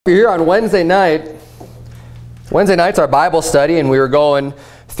We're here on Wednesday night. Wednesday night's our Bible study, and we were going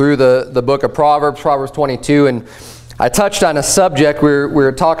through the book of Proverbs 22, and I touched on a subject. We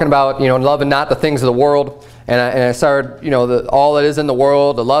were talking about, loving not the things of the world, and I started, all that is in the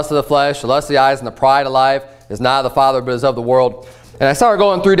world, the lust of the flesh, the lust of the eyes, and the pride of life is not of the Father, but is of the world. And I started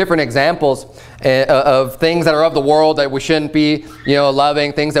going through different examples of things that are of the world that we shouldn't be,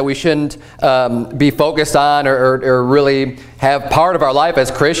 loving, things that we shouldn't be focused on or really have part of our life as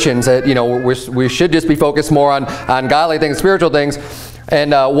Christians. That we should just be focused more on godly things, spiritual things.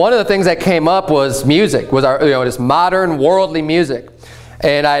 And one of the things that came up was music, was our this modern worldly music.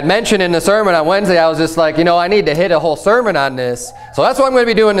 And I had mentioned in the sermon on Wednesday, I was just like, I need to hit a whole sermon on this. So that's what I'm going to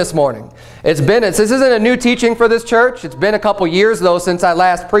be doing this morning. This isn't a new teaching for this church. It's been a couple years, though, since I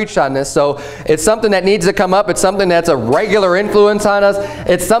last preached on this. So it's something that needs to come up. It's something that's a regular influence on us.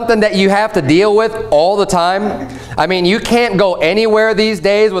 It's something that you have to deal with all the time. I mean, you can't go anywhere these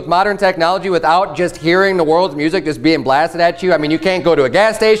days with modern technology without just hearing the world's music just being blasted at you. I mean, you can't go to a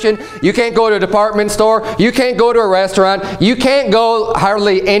gas station. You can't go to a department store. You can't go to a restaurant. You can't go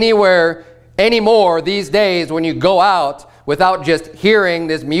hardly anywhere anymore these days when you go out without just hearing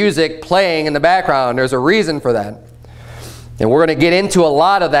this music playing in the background. There's a reason for that. And we're going to get into a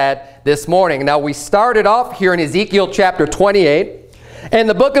lot of that this morning. Now, we started off here in Ezekiel chapter 28. And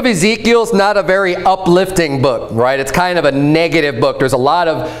the book of Ezekiel is not a very uplifting book, right? It's kind of a negative book. There's a lot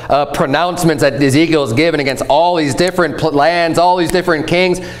of pronouncements that Ezekiel is given against all these different lands, all these different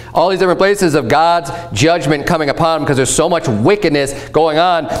kings, all these different places of God's judgment coming upon them because there's so much wickedness going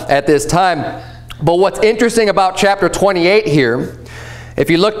on at this time. But what's interesting about chapter 28 here, if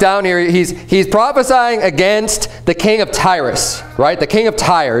you look down here, he's prophesying against the king of Tyrus, right? The king of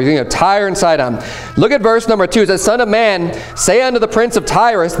Tyre, Tyre and Sidon. Look at verse number 2. It says, Son of man, say unto the prince of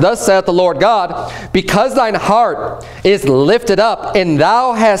Tyrus, Thus saith the Lord God, because thine heart is lifted up, and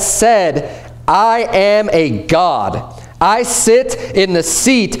thou hast said, I am a God. I sit in the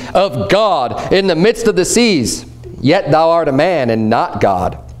seat of God in the midst of the seas. Yet thou art a man and not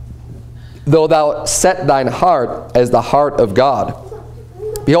God, though thou set thine heart as the heart of God.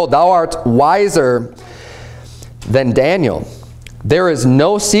 Behold, thou art wiser than Daniel. There is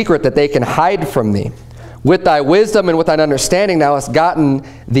no secret that they can hide from thee. With thy wisdom and with thine understanding thou hast gotten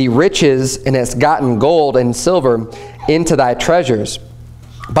thee riches, and hast gotten gold and silver into thy treasures.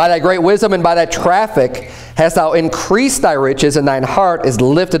 By thy great wisdom and by thy traffic hast thou increased thy riches, and thine heart is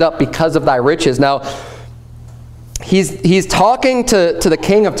lifted up because of thy riches. Now, he's talking to the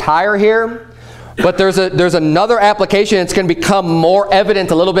king of Tyre here. But there's another application. It's going to become more evident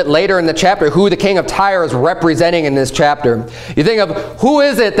a little bit later in the chapter who the king of Tyre is representing in this chapter. You think of who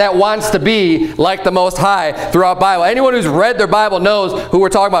is it that wants to be like the Most High throughout the Bible. Anyone who's read their Bible knows who we're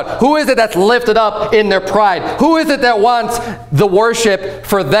talking about. Who is it that's lifted up in their pride? Who is it that wants the worship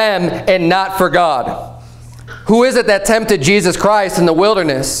for them and not for God? Who is it that tempted Jesus Christ in the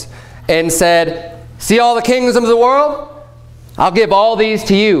wilderness and said, see all the kingdoms of the world? I'll give all these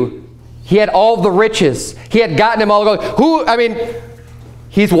to you. He had all the riches. He had gotten them all.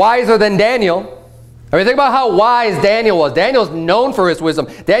 He's wiser than Daniel. Think about how wise Daniel was. Daniel's known for his wisdom.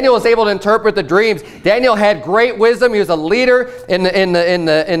 Daniel was able to interpret the dreams. Daniel had great wisdom. He was a leader in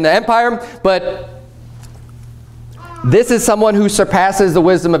the empire. But this is someone who surpasses the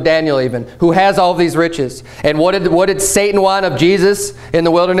wisdom of Daniel even, who has all these riches. And what did Satan want of Jesus in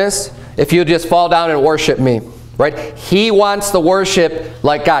the wilderness? If you just fall down and worship me. Right? He wants to worship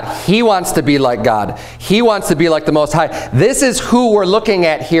like God. He wants to be like God. He wants to be like the Most High. This is who we're looking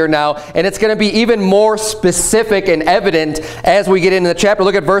at here now, and it's going to be even more specific and evident as we get into the chapter.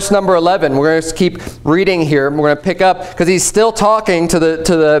 Look at verse number 11. We're going to keep reading here. We're going to pick up, because he's still talking to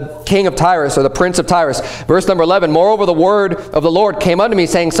the king of Tyrus, or the prince of Tyrus. Verse number 11, Moreover, the word of the Lord came unto me,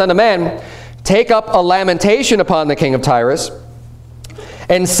 saying, Son of man, take up a lamentation upon the king of Tyrus,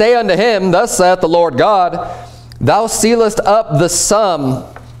 and say unto him, Thus saith the Lord God, Thou sealest up the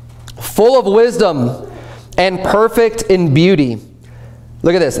sum, full of wisdom, and perfect in beauty.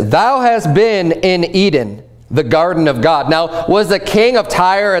 Look at this. Thou hast been in Eden, the garden of God. Now, was the king of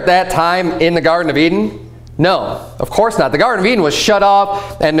Tyre at that time in the Garden of Eden? No, of course not. The Garden of Eden was shut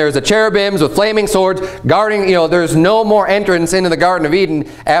off, and there's the cherubims with flaming swords guarding. There's no more entrance into the Garden of Eden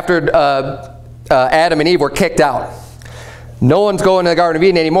after Adam and Eve were kicked out. No one's going to the Garden of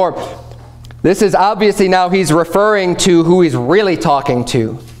Eden anymore. This is obviously now he's referring to who he's really talking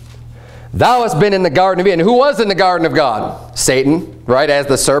to. Thou hast been in the Garden of Eden. Who was in the Garden of God? Satan, right, as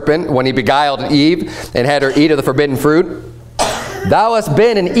the serpent when he beguiled Eve and had her eat of the forbidden fruit. Thou hast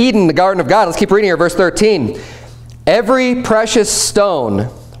been in Eden, the Garden of God. Let's keep reading here, verse 13. Every precious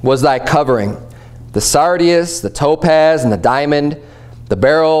stone was thy covering, the sardius, the topaz, and the diamond, the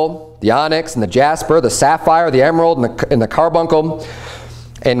beryl, the onyx, and the jasper, the sapphire, the emerald, and the carbuncle,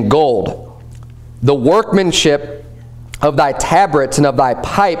 and gold. The workmanship of thy tabrets and of thy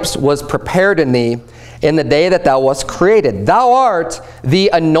pipes was prepared in thee in the day that thou wast created. Thou art the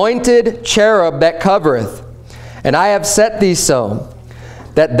anointed cherub that covereth, and I have set thee so,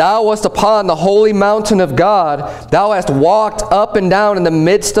 that thou wast upon the holy mountain of God. Thou hast walked up and down in the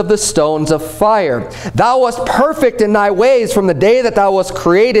midst of the stones of fire. Thou wast perfect in thy ways from the day that thou wast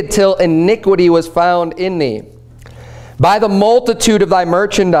created till iniquity was found in thee. By the multitude of thy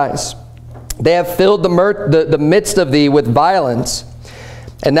merchandise they have filled the midst of thee with violence,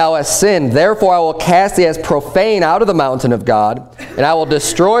 and thou hast sinned. Therefore I will cast thee as profane out of the mountain of God, and I will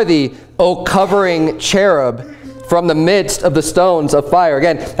destroy thee, O covering cherub, from the midst of the stones of fire.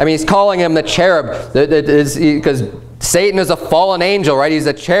 Again, I mean, he's calling him the cherub because Satan is a fallen angel, right? He's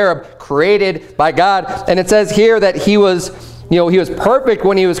a cherub created by God. And it says here that he was, he was perfect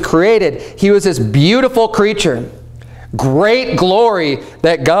when he was created. He was this beautiful creature, great glory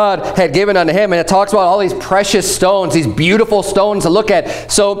that God had given unto him. And it talks about all these precious stones, these beautiful stones to look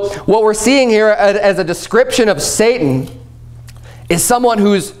at. So what we're seeing here as a description of Satan is someone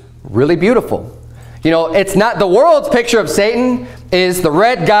who's really beautiful. It's not, the world's picture of Satan is the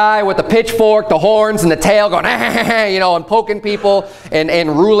red guy with the pitchfork, the horns, and the tail going, and poking people and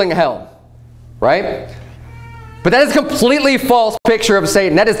ruling hell, right? But that is a completely false picture of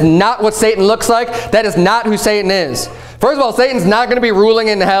Satan. That is not what Satan looks like. That is not who Satan is. First of all, Satan's not going to be ruling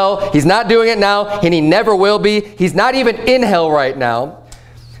in hell. He's not doing it now, and he never will be. He's not even in hell right now.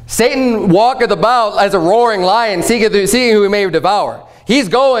 Satan walketh about as a roaring lion, seeking who he may devour. He's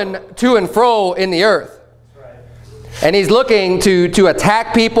going to and fro in the earth. And he's looking to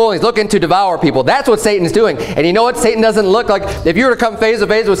attack people. He's looking to devour people. That's what Satan's doing. And you know what? Satan doesn't look like, if you were to come face to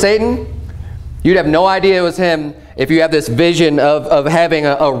face with Satan, you'd have no idea it was him if you have this vision of having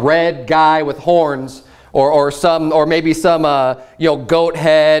a red guy with horns or maybe some goat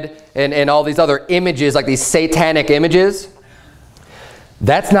head and all these other images, like these satanic images.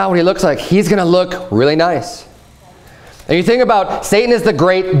 That's not what he looks like. He's going to look really nice. And you think about Satan is the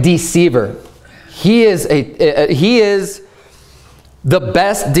great deceiver. He is the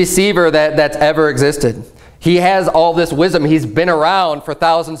best deceiver that's ever existed. He has all this wisdom. He's been around for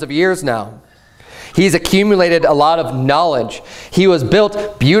thousands of years now. He's accumulated a lot of knowledge. He was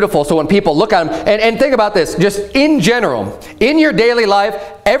built beautiful, so when people look at him, and think about this, just in general, in your daily life,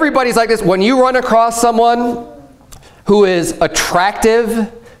 everybody's like this. When you run across someone who is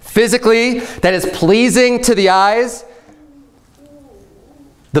attractive physically, that is pleasing to the eyes,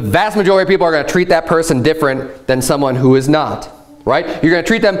 the vast majority of people are going to treat that person different than someone who is not, right? You're going to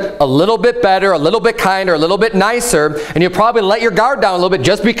treat them a little bit better, a little bit kinder, a little bit nicer, and you'll probably let your guard down a little bit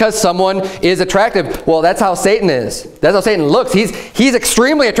just because someone is attractive. Well, that's how Satan is. That's how Satan looks. He's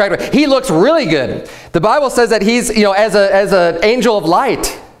extremely attractive. He looks really good. The Bible says that he's, as an angel of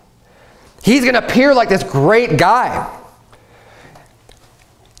light, he's going to appear like this great guy.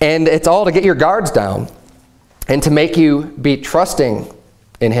 And it's all to get your guards down and to make you be trusting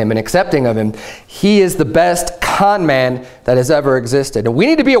in him and accepting of him. He is the best con man that has ever existed. And we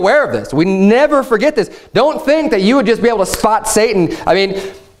need to be aware of this. We never forget this. Don't think that you would just be able to spot Satan. I mean,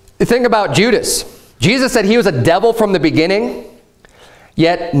 think about Judas. Jesus said he was a devil from the beginning,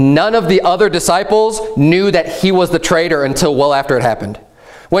 yet none of the other disciples knew that he was the traitor until well after it happened.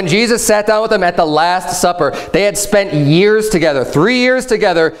 When Jesus sat down with them at the Last Supper, they had spent years together, 3 years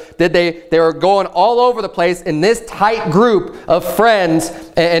together. They were going all over the place in this tight group of friends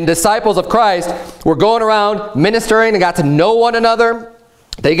and disciples of Christ. Were going around ministering. They got to know one another.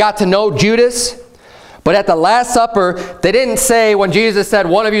 They got to know Judas. But at the Last Supper, they didn't say, when Jesus said,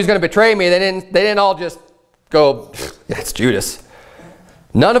 one of you is going to betray me, they didn't all just go, yeah, it's Judas.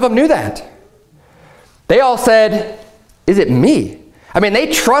 None of them knew that. They all said, is it me? I mean,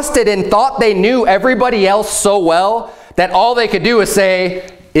 they trusted and thought they knew everybody else so well that all they could do is say,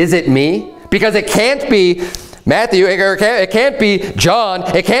 is it me? Because it can't be Matthew, it can't be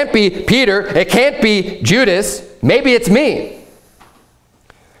John, it can't be Peter, it can't be Judas. Maybe it's me.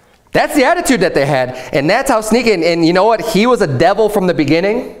 That's the attitude that they had. And that's how sneaky. And you know what? He was a devil from the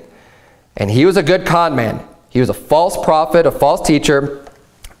beginning, and he was a good con man. He was a false prophet, a false teacher,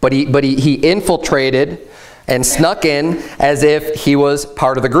 but he infiltrated and snuck in as if he was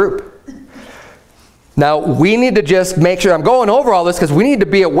part of the group. Now, we need to just make sure, I'm going over all this because we need to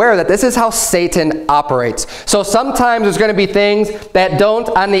be aware that this is how Satan operates. So sometimes there's going to be things that don't,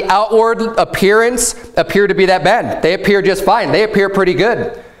 on the outward appearance, appear to be that bad. They appear just fine. They appear pretty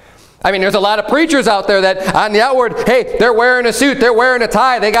good. I mean, there's a lot of preachers out there that on the outward, hey, they're wearing a suit, they're wearing a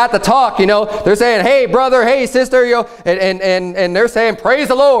tie, they got the talk, you know. They're saying, hey, brother, hey, sister, you know, and they're saying, praise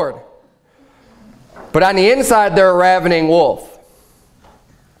the Lord. But on the inside, they're a ravening wolf.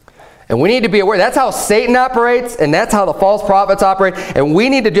 And we need to be aware. That's how Satan operates, and that's how the false prophets operate. And we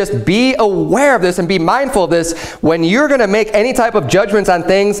need to just be aware of this and be mindful of this when you're going to make any type of judgments on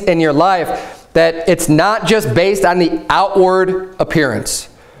things in your life, that it's not just based on the outward appearance.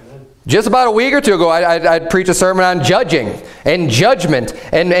 Just about a week or two ago, I'd preach a sermon on judging and judgment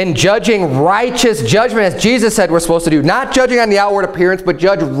and judging righteous judgment, as Jesus said we're supposed to do. Not judging on the outward appearance, but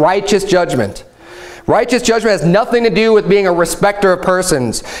judge righteous judgment. Righteous judgment has nothing to do with being a respecter of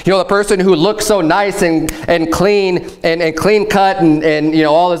persons. You know, the person who looks so nice and clean and clean cut and you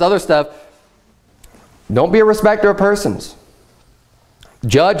know, all this other stuff. Don't be a respecter of persons.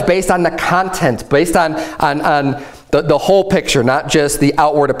 Judge based on the content, based on the whole picture, not just the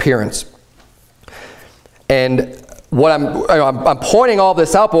outward appearance. And what I'm pointing all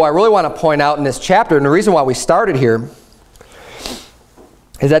this out, but what I really want to point out in this chapter, and the reason why we started here,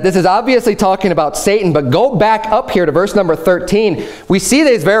 is that this is obviously talking about Satan, but go back up here to verse number 13. We see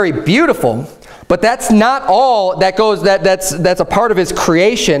that he's very beautiful, but that's not all that goes, that's a part of his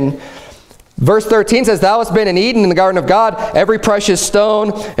creation. Verse 13 says, thou hast been in Eden in the garden of God, every precious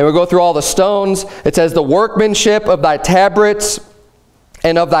stone, and we'll go through all the stones. It says, the workmanship of thy tabrets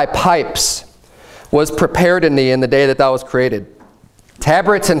and of thy pipes was prepared in thee in the day that thou was created.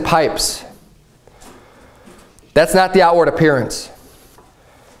 Tabrets and pipes. That's not the outward appearance.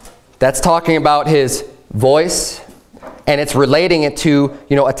 That's talking about his voice, and it's relating it to,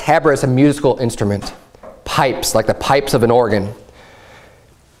 you know, a tabret is a musical instrument. Pipes, like the pipes of an organ.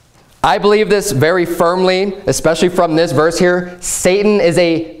 I believe this very firmly, especially from this verse here. Satan is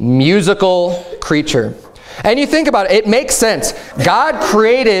a musical creature. And you think about it, it makes sense. God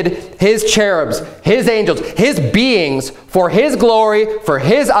created his cherubs, his angels, his beings for his glory, for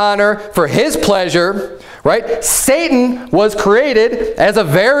his honor, for his pleasure. Right? Satan was created as a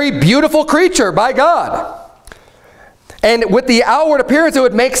very beautiful creature by God. And with the outward appearance, it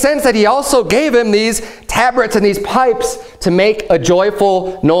would make sense that he also gave him these tabrets and these pipes to make a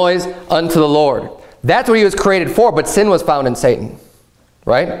joyful noise unto the Lord. That's what he was created for, but sin was found in Satan.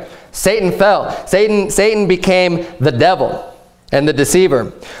 Right? Satan fell. Satan became the devil and the deceiver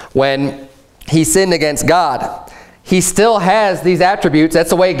when he sinned against God. He still has these attributes. That's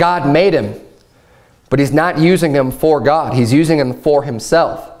the way God made him. But he's not using them for God. He's using them for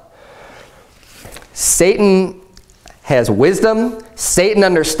himself. Satan has wisdom. Satan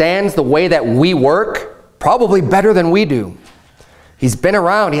understands the way that we work probably better than we do. He's been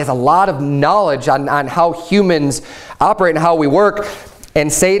around. He has a lot of knowledge on how humans operate and how we work.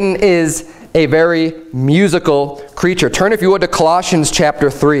 And Satan is a very musical creature. Turn, if you would, to Colossians chapter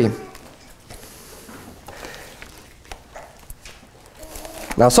 3.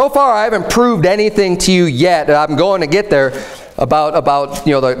 Now, so far, I haven't proved anything to you yet. I'm going to get there about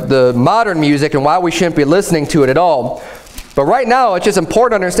you know, the modern music and why we shouldn't be listening to it at all. But right now, it's just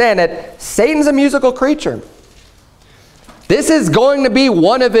important to understand that Satan's a musical creature. This is going to be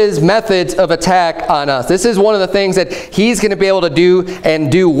one of his methods of attack on us. This is one of the things that he's going to be able to do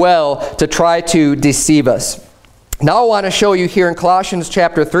and do well to try to deceive us. Now I want to show you here in Colossians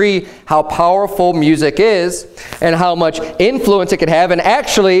chapter 3 how powerful music is and how much influence it could have. And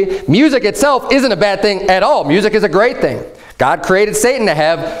actually, music itself isn't a bad thing at all. Music is a great thing. God created Satan to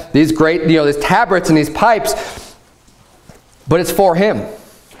have these great, you know, these tabrets and these pipes, but it's for him.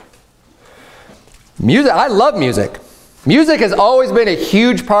 Music, I love music. Music has always been a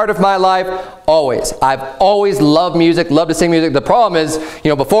huge part of my life, always. I've always loved music, loved to sing music. The problem is, you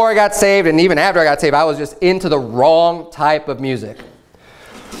know, before I got saved and even after I got saved, I was just into the wrong type of music.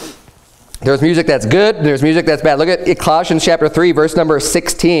 There's music that's good, there's music that's bad. Look at Colossians chapter 3, verse number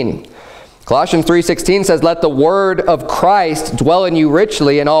 16. Colossians 3:16 says, let the word of Christ dwell in you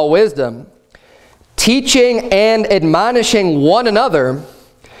richly in all wisdom, teaching and admonishing one another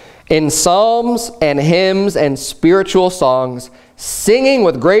in psalms and hymns and spiritual songs, singing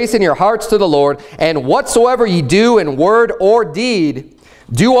with grace in your hearts to the Lord, and whatsoever ye do in word or deed,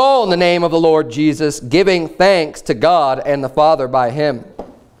 do all in the name of the Lord Jesus, giving thanks to God and the Father by him.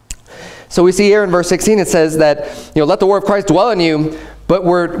 So we see here in verse 16 it says that, you know, let the word of Christ dwell in you, but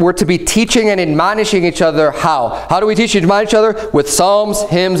we're to be teaching and admonishing each other how? How do we teach and admonish each other? With psalms,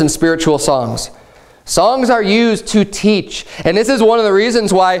 hymns, and spiritual songs. Songs are used to teach. And this is one of the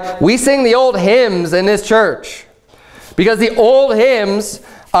reasons why we sing the old hymns in this church. Because the old hymns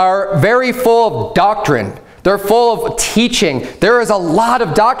are very full of doctrine. They're full of teaching. There is a lot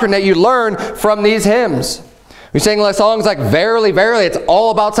of doctrine that you learn from these hymns. We sing like songs like Verily, Verily. It's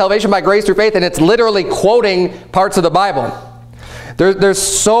all about salvation by grace through faith, and it's literally quoting parts of the Bible. There's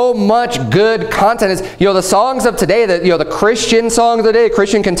so much good content. It's, the songs of today, the Christian songs of today,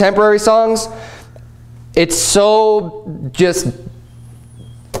 Christian contemporary songs, it's so just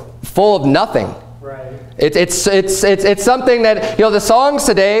full of nothing. Right. It's something that, the songs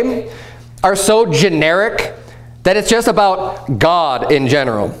today are so generic that it's just about God in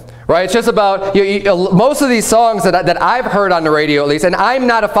general. Right? It's just about, most of these songs that I've heard on the radio at least, and I'm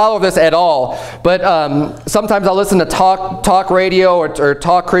not a follower of this at all, but sometimes I'll listen to talk radio or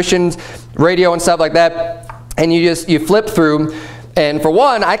talk Christians radio and stuff like that, and you flip through, and for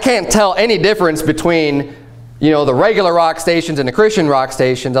one, I can't tell any difference between, the regular rock stations and the Christian rock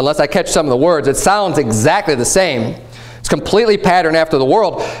stations unless I catch some of the words. It sounds exactly the same. It's completely patterned after the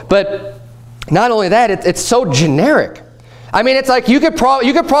world, but not only that, it's so generic. I mean, it's like you could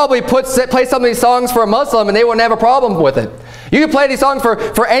probably play some of these songs for a Muslim and they wouldn't have a problem with it. You could play these songs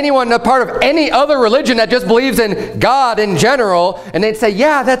for anyone, a part of any other religion that just believes in God in general, and they'd say,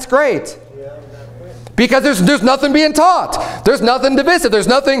 yeah, that's great. Because there's nothing being taught. There's nothing divisive. There's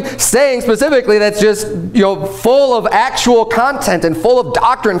nothing saying specifically that's just, full of actual content and full of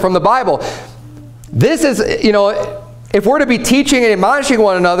doctrine from the Bible. This is, if we're to be teaching and admonishing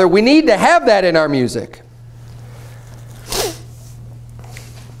one another, we need to have that in our music.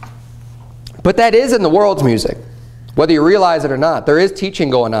 But that is in the world's music, whether you realize it or not. There is teaching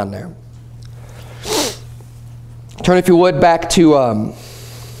going on there. Turn, if you would, back to, well,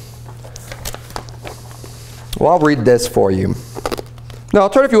 I'll read this for you. No,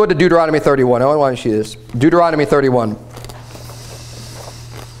 turn, if you would, to Deuteronomy 31. I want to see this. Deuteronomy 31.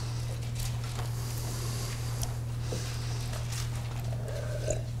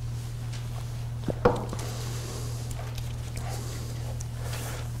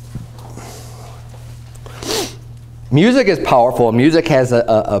 Music is powerful. Music has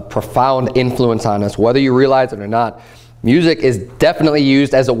a profound influence on us, whether you realize it or not. Music is definitely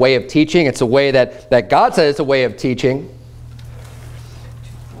used as a way of teaching. It's a way that God says it's a way of teaching.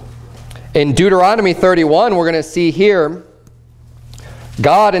 In Deuteronomy 31, we're going to see here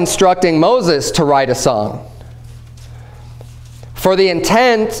God instructing Moses to write a song for the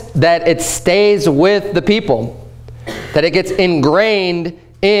intent that it stays with the people, that it gets ingrained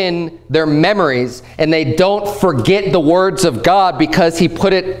in their memories, and they don't forget the words of God because he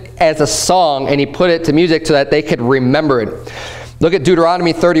put it as a song and he put it to music so that they could remember it. Look at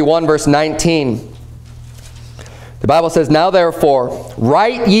Deuteronomy 31, verse 19. The Bible says, "Now therefore,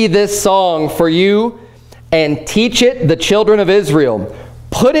 write ye this song for you, and teach it the children of Israel.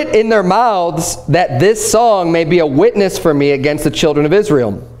 Put it in their mouths, that this song may be a witness for me against the children of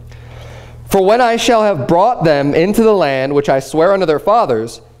Israel. For when I shall have brought them into the land which I swear unto their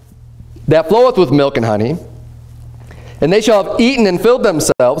fathers, that floweth with milk and honey, and they shall have eaten and filled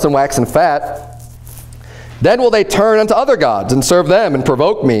themselves and waxen fat, then will they turn unto other gods and serve them and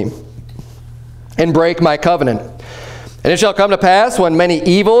provoke me and break my covenant. And it shall come to pass, when many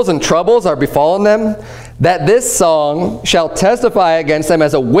evils and troubles are befallen them, that this song shall testify against them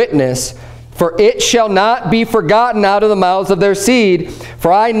as a witness, for it shall not be forgotten out of the mouths of their seed.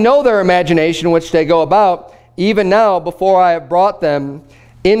 For I know their imagination which they go about, even now before I have brought them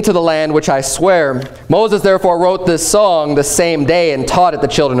into the land which I swear." Moses therefore wrote this song the same day and taught it the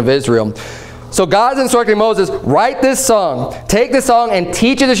children of Israel. So God's instructing Moses, write this song, take this song and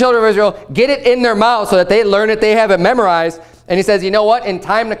teach it to the children of Israel, get it in their mouths so that they learn it, they have it memorized. And he says, you know what, in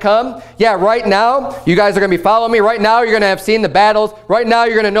time to come, yeah, right now, you guys are going to be following me. Right now, you're going to have seen the battles. Right now,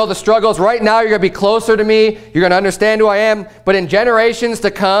 you're going to know the struggles. Right now, you're going to be closer to me. You're going to understand who I am. But in generations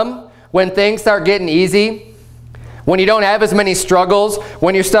to come, when things start getting easy, when you don't have as many struggles,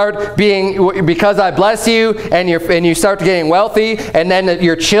 when you start being, because I bless you, and you start getting wealthy, and then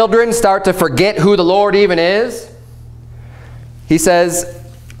your children start to forget who the Lord even is, he says,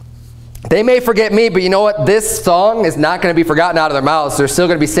 they may forget me, but you know what? This song is not going to be forgotten out of their mouths. They're still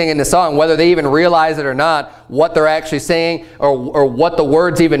going to be singing this song, whether they even realize it or not, what they're actually saying or what the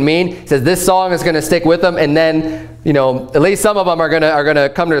words even mean. He says this song is going to stick with them, and then, at least some of them are going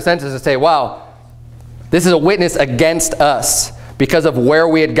to come to their senses and say, wow, this is a witness against us because of where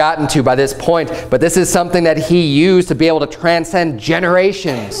we had gotten to by this point. But this is something that he used to be able to transcend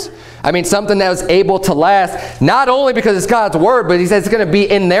generations. I mean, something that was able to last, not only because it's God's word, but he says it's going to be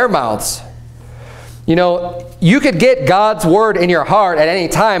in their mouths. You could get God's word in your heart at any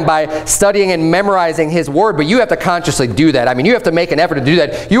time by studying and memorizing his word, but you have to consciously do that. I mean, you have to make an effort to do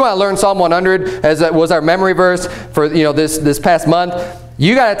that. You want to learn Psalm 100, as was our memory verse for this past month.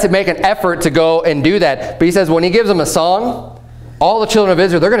 You got to make an effort to go and do that. But he says when he gives them a song, all the children of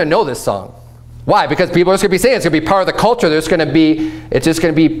Israel, they're going to know this song. Why? Because people are just going to be saying it's going to be part of the culture. It's just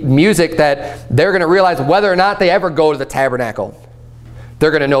going to be music that they're going to realize whether or not they ever go to the tabernacle. They're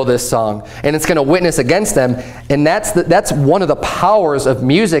going to know this song, and it's going to witness against them. And that's one of the powers of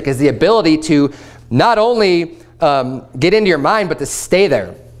music, is the ability to not only get into your mind, but to stay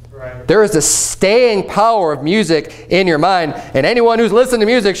there. Right. There is a staying power of music in your mind, and anyone who's listened to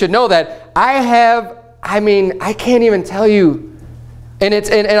music should know that. I can't even tell you. And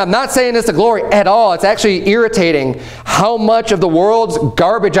I'm not saying this to glory at all. It's actually irritating how much of the world's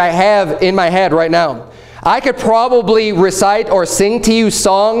garbage I have in my head right now. I could probably recite or sing to you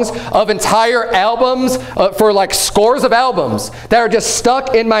songs of entire albums for like scores of albums that are just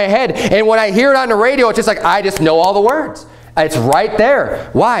stuck in my head. And when I hear it on the radio, it's just like I just know all the words. It's right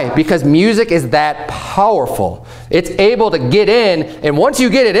there. Why? Because music is that powerful. It's able to get in, and once you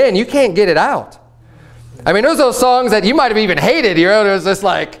get it in, you can't get it out. I mean, there's those songs that you might have even hated. You know, there's just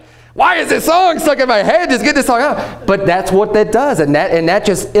like, why is this song stuck in my head? Just get this song out. But that's what that does, and that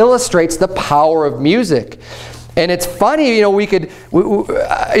just illustrates the power of music. And it's funny, you know,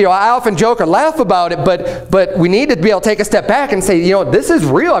 I often joke or laugh about it, but we need to be able to take a step back and say, you know, this is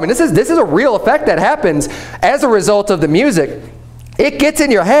real. I mean, this is a real effect that happens as a result of the music. It gets in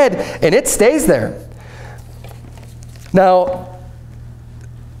your head and it stays there. Now,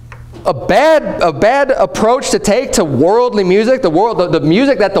 a bad approach to take to worldly music, the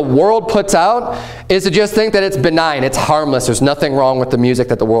music that the world puts out, is to just think that it's benign, it's harmless, there's nothing wrong with the music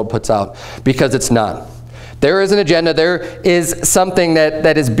that the world puts out, because it's not. There is an agenda, there is something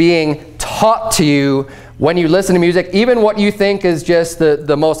that is being taught to you when you listen to music, even what you think is just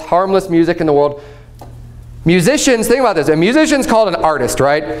the most harmless music in the world. Musicians, think about this, a musician's called an artist,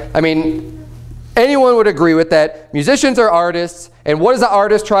 right? I mean, anyone would agree with that. Musicians are artists, and what is the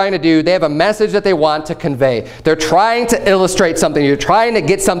artist trying to do? They have a message that they want to convey. They're trying to illustrate something. You're trying to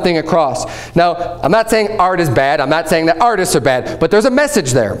get something across. Now, I'm not saying art is bad. I'm not saying that artists are bad, but there's a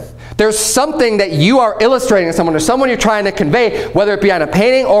message there. There's something that you are illustrating to someone, or someone you're trying to convey, whether it be on a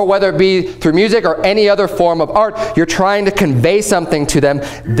painting or whether it be through music or any other form of art. You're trying to convey something to them.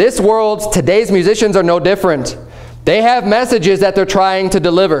 Today's musicians are no different. They have messages that they're trying to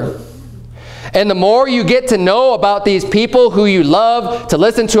deliver. And the more you get to know about these people who you love to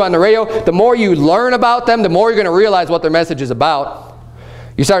listen to on the radio, the more you learn about them, the more you're going to realize what their message is about.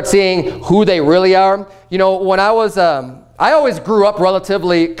 You start seeing who they really are. You know, when I always grew up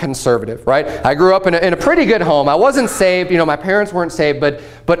relatively conservative, right? I grew up in a pretty good home. I wasn't saved. You know, my parents weren't saved, but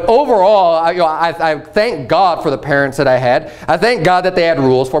overall, I thank God for the parents that I had. I thank God that they had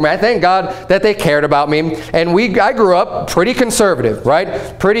rules for me. I thank God that they cared about me. And I grew up pretty conservative,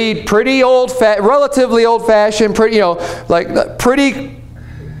 right? Pretty relatively old-fashioned, pretty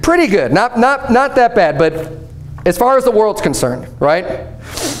good. Not that bad, but as far as the world's concerned, right?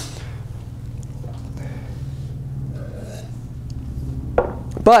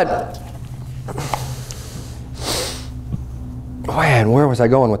 But, man, where was I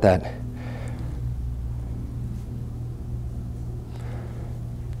going with that?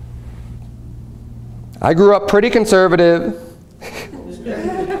 I grew up pretty conservative. God's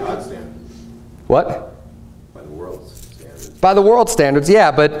standards. What? By the world's standards. By the world's standards,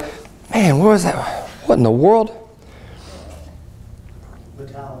 yeah, but, man, where was that? What in the world?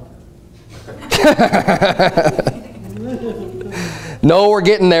 No, we're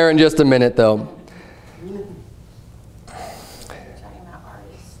getting there in just a minute, though.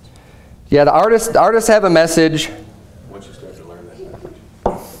 Yeah, the artists have a message. Once you start to learn that language.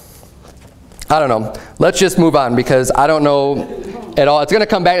 I don't know. Let's just move on, because I don't know at all. It's going to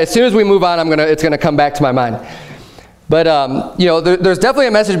come back. As soon as we move on, it's going to come back to my mind. But, you know, there's definitely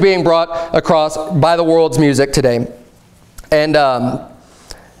a message being brought across by the world's music today. And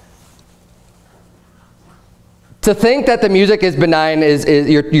to think that the music is benign is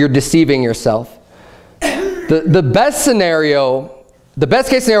you're deceiving yourself. The best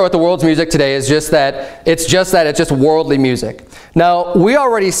case scenario with the world's music today is it's just worldly music. Now, we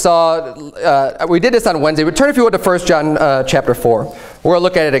already saw, we did this on Wednesday, but turn if you would to 1 John chapter 4. We're going to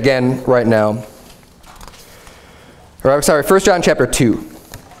look at it again right now. Or, I'm sorry, 1 John chapter 2.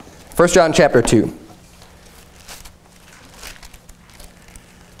 1 John chapter 2.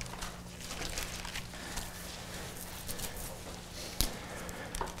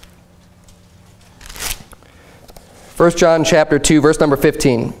 First John chapter 2, verse number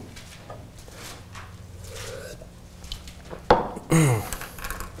 15.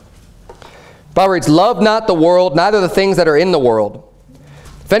 Bible reads, "Love not the world, neither the things that are in the world.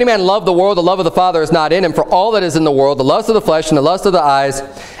 If any man love the world, the love of the Father is not in him. For all that is in the world, the lust of the flesh and the lust of the eyes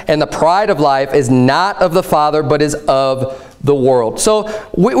and the pride of life is not of the Father, but is of the world. So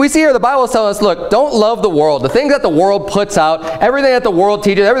we see here the Bible is telling us, look, don't love the world. The things that the world puts out, everything that the world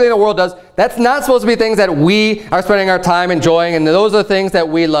teaches, everything the world does, that's not supposed to be things that we are spending our time enjoying, and those are the things that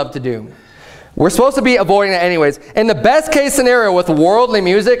we love to do. We're supposed to be avoiding that anyways. And the best case scenario with worldly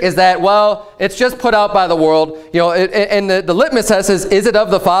music is that, well, it's just put out by the world. You know, and the litmus test is it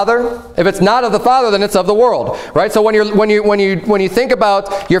of the Father? If it's not of the Father, then it's of the world, right? So when you think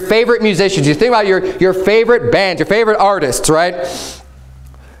about your favorite musicians, you think about your favorite bands, your favorite artists, right?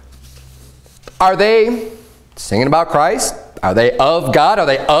 Are they singing about Christ? Are they of God? Are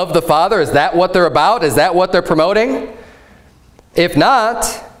they of the Father? Is that what they're about? Is that what they're promoting? If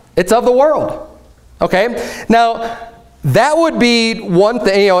not, it's of the world. Okay? Now, that would be one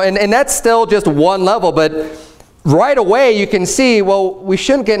thing, you know, and that's still just one level, but right away you can see, well, we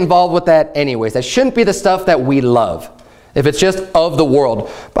shouldn't get involved with that anyways. That shouldn't be the stuff that we love, if it's just of the world.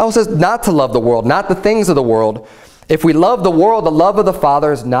 The Bible says not to love the world, not the things of the world. If we love the world, the love of the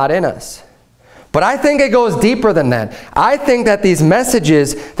Father is not in us. But I think it goes deeper than that. I think that these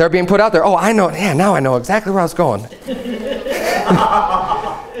messages that are being put out there, oh, I know, yeah, now I know exactly where I was going.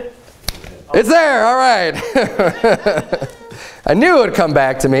 It's there, all right. I knew it would come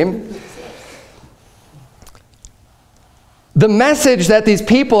back to me. The message that these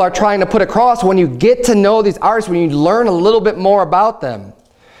people are trying to put across, when you get to know these artists, when you learn a little bit more about them,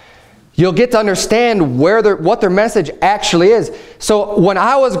 you'll get to understand what their message actually is. So when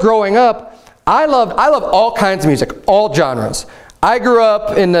I was growing up, I loved all kinds of music, all genres. I grew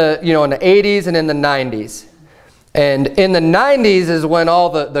up in the 80s and in the 90s. And in the 90s is when all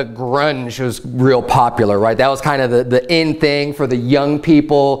the grunge was real popular, right? That was kind of the in thing for the young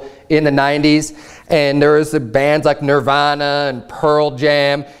people in the 90s. And there was the bands like Nirvana and Pearl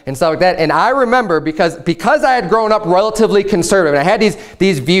Jam and stuff like that. And I remember, because I had grown up relatively conservative, and I had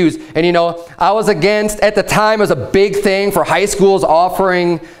these views, and you know, I was against, at the time it was a big thing for high schools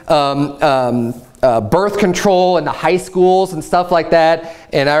offering birth control in the high schools and stuff like that.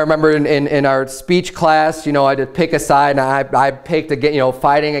 And I remember in our speech class, you know, I did pick a side, and I picked against, you know,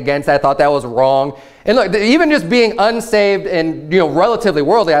 fighting against that. I thought that was wrong. And look, even just being unsaved and, you know, relatively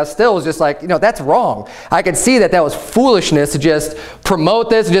worldly, I still was just like, you know, that's wrong. I could see that was foolishness to just promote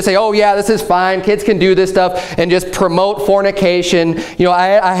this and just say, oh yeah, this is fine, kids can do this stuff, and just promote fornication. You know,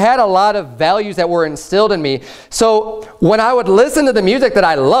 I had a lot of values that were instilled in me. So when I would listen to the music that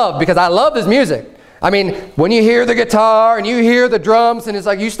I loved, because I love this music, I mean, when you hear the guitar and you hear the drums, and it's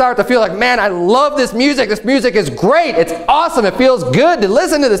like you start to feel like, man, I love this music. This music is great. It's awesome. It feels good to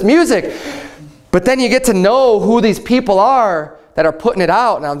listen to this music. But then you get to know who these people are that are putting it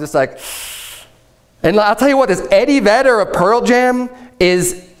out, and I'm just like, and I'll tell you what, this Eddie Vedder of Pearl Jam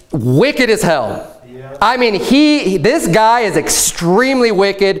is wicked as hell. Yeah. I mean, this guy is extremely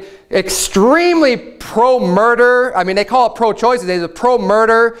wicked, extremely pro-murder. I mean, they call it pro-choice. He's a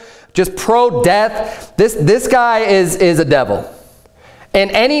pro-murder, just pro-death. This guy is a devil. And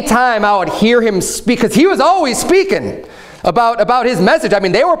anytime I would hear him speak, because he was always speaking about his message. I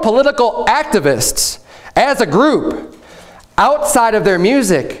mean, they were political activists as a group outside of their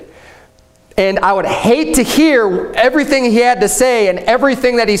music. And I would hate to hear everything he had to say and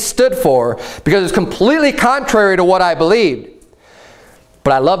everything that he stood for, because it was completely contrary to what I believed.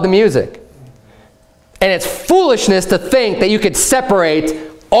 But I love the music. And it's foolishness to think that you could separate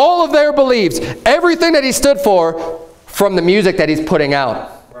all of their beliefs, everything that he stood for, from the music that he's putting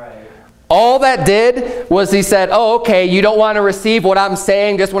out. All that did was he said, oh, okay, you don't want to receive what I'm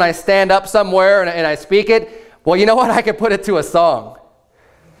saying just when I stand up somewhere and I speak it? Well, you know what? I can put it to a song.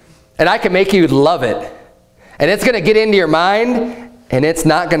 And I can make you love it. And it's going to get into your mind, and it's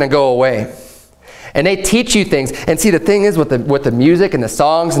not going to go away. And they teach you things. And see, the thing is with the music and the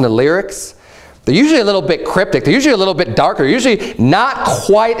songs and the lyrics, they're usually a little bit cryptic. They're usually a little bit darker. Usually not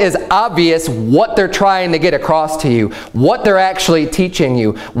quite as obvious what they're trying to get across to you, what they're actually teaching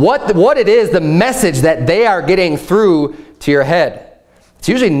you, what it is, the message that they are getting through to your head. It's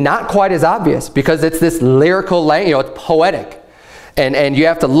usually not quite as obvious, because it's this lyrical language, you know, it's poetic. And you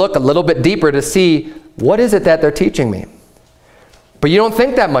have to look a little bit deeper to see, what is it that they're teaching me? But you don't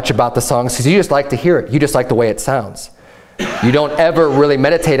think that much about the songs, because you just like to hear it. You just like the way it sounds. You don't ever really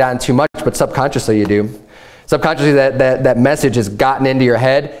meditate on too much, but subconsciously you do. Subconsciously that message has gotten into your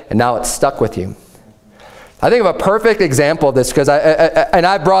head, and now it's stuck with you. I think of a perfect example of this, because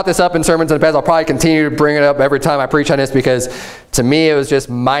I've brought this up in sermons in the past. I'll probably continue to bring it up every time I preach on this, because to me it was just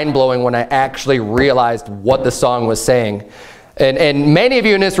mind-blowing when I actually realized what the song was saying. And many of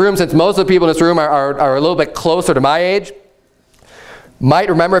you in this room, since most of the people in this room are a little bit closer to my age, might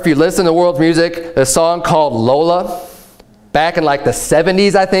remember, if you listen to world music, a song called Lola. Back in like the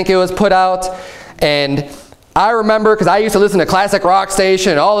 70s, I think it was put out. And I remember, because I used to listen to classic rock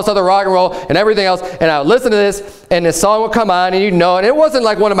station and all this other rock and roll and everything else, and I would listen to this, and this song would come on, and you'd know it. And it wasn't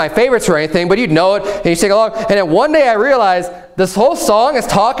like one of my favorites or anything, but you'd know it, and you'd sing along. And then one day I realized this whole song is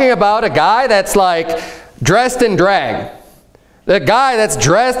talking about a guy that's like dressed in drag. The guy that's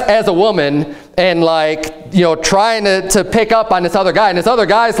dressed as a woman and like, you know, trying to pick up on this other guy. And this other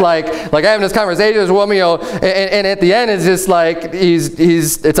guy's like having this conversation with this woman, you know, and at the end it's just like,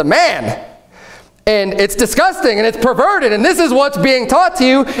 it's a man. And it's disgusting and it's perverted, and this is what's being taught to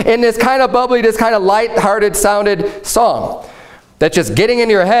you in this kind of bubbly, this kind of light-hearted sounded song. That's just getting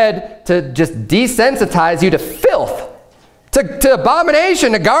into your head to just desensitize you to filth, to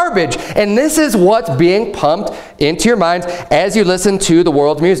abomination, to garbage. And this is what's being pumped into your minds as you listen to the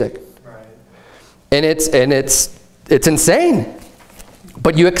world's music. Right. And it's insane.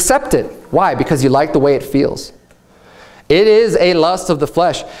 But you accept it. Why? Because you like the way it feels. It is a lust of the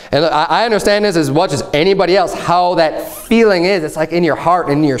flesh. And I understand this as much as anybody else, how that feeling is. It's like in your heart,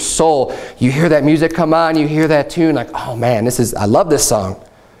 in your soul. You hear that music come on, you hear that tune, like, oh man, I love this song.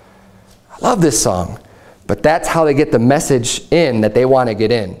 I love this song. But that's how they get the message in that they want to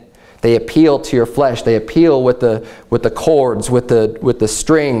get in. They appeal to your flesh. They appeal with the chords, with the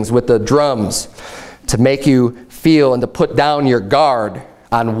strings, with the drums, to make you feel and to put down your guard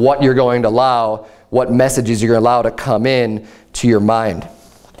on what you're going to allow, what messages you're going to allow to come in to your mind.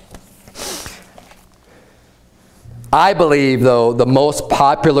 I believe, though, the most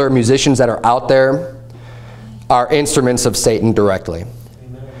popular musicians that are out there are instruments of Satan directly.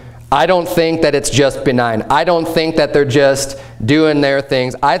 Amen. I don't think that it's just benign. I don't think that they're just doing their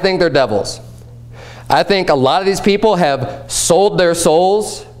things. I think they're devils. I think a lot of these people have sold their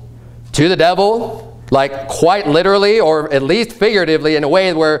souls to the devil, like quite literally, or at least figuratively, in a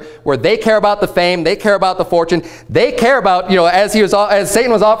way where they care about the fame, they care about the fortune, they care about, you know, as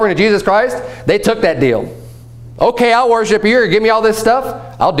Satan was offering to Jesus Christ, they took that deal. Okay, I'll worship you, or give me all this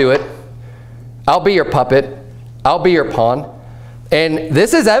stuff, I'll do it. I'll be your puppet. I'll be your pawn. And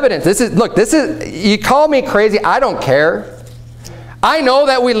this is evidence. Look, you call me crazy, I don't care. I know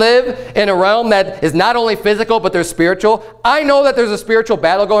that we live in a realm that is not only physical, but there's spiritual. I know that there's a spiritual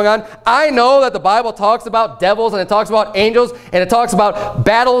battle going on. I know that the Bible talks about devils, and it talks about angels, and it talks about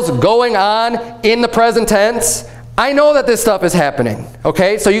battles going on in the present tense. I know that this stuff is happening,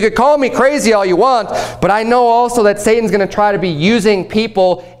 okay? So you could call me crazy all you want, but I know also that Satan's going to try to be using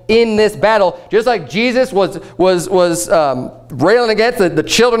people in this battle. Just like Jesus was railing against the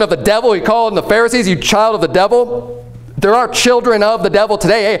children of the devil. He called them the Pharisees, you child of the devil. There are children of the devil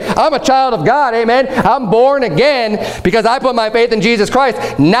today. Hey, I'm a child of God, amen. I'm born again because I put my faith in Jesus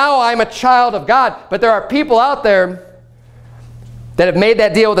Christ. Now I'm a child of God. But there are people out there that have made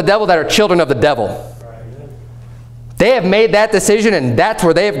that deal with the devil that are children of the devil. They have made that decision, and that's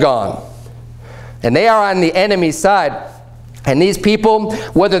where they've gone. And they are on the enemy's side. And these people,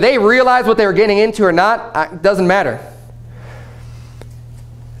 whether they realize what they were getting into or not, it doesn't matter.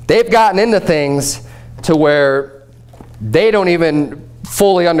 They've gotten into things to where they don't even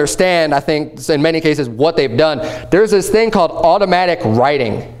fully understand, I think, in many cases, what they've done. There's this thing called automatic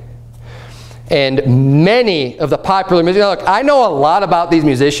writing. And many of the popular music, look, I know a lot about these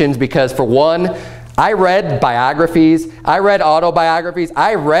musicians because, for one, I read biographies, I read autobiographies,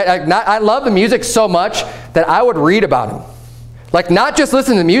 I love the music so much that I would read about them. Like, not just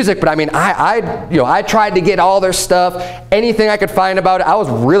listen to the music, but I mean, I tried to get all their stuff, anything I could find about it. I was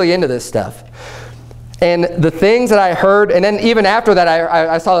really into this stuff. And the things that I heard, and then even after that,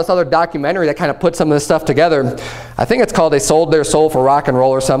 I saw this other documentary that kind of put some of this stuff together. I think it's called They Sold Their Soul for Rock and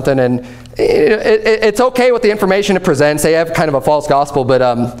Roll or something. And it's okay with the information it presents. They have kind of a false gospel, but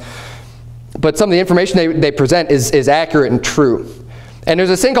some of the information they present is accurate and true. And there's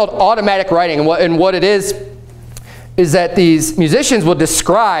this thing called automatic writing. And what it is that these musicians will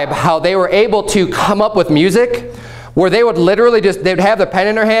describe how they were able to come up with music where they would literally they'd have the pen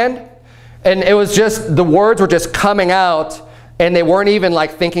in their hand, and it was just, the words were just coming out, and they weren't even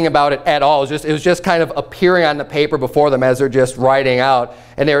like thinking about it at all. It was just kind of appearing on the paper before them as they're just writing out.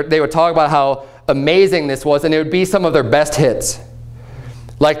 And they would talk about how amazing this was, and it would be some of their best hits.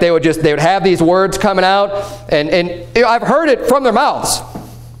 Like they would have these words coming out, and you know, I've heard it from their mouths,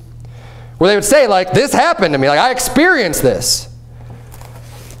 where they would say, like, this happened to me, like I experienced this.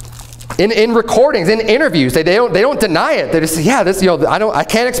 In recordings, in interviews, they don't deny it. They just say, yeah, this, you know, I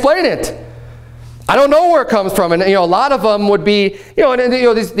can't explain it. I don't know where it comes from. And, you know, a lot of them would be, you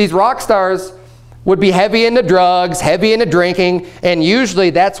know, these rock stars would be heavy into drugs, heavy into drinking, and usually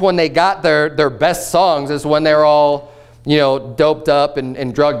that's when they got their best songs, is when they're all, you know, doped up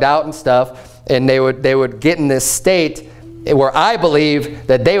and drugged out and stuff. And they would get in this state where I believe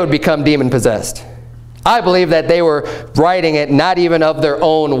that they would become demon possessed. I believe that they were writing it not even of their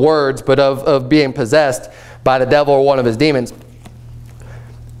own words, but of being possessed by the devil or one of his demons.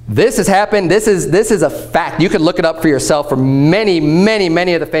 This has happened. This is a fact. You can look it up for yourself. For many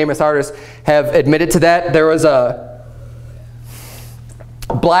of the famous artists have admitted to that. There was a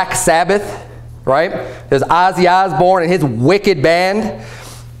Black Sabbath, right? There's Ozzy Osbourne and his wicked band.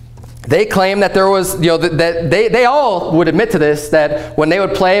 They claim that there was, that they all would admit to this, that when they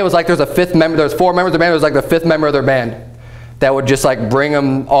would play, it was like there's a fifth member, there's 4 members of the band, it was like the 5th member of their band that would just like bring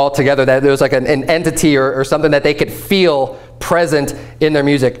them all together, that there was like an entity or something that they could feel present in their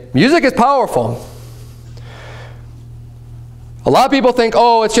music. Music is powerful. A lot of people think,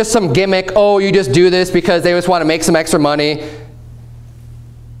 oh, it's just some gimmick, oh, you just do this because they just want to make some extra money.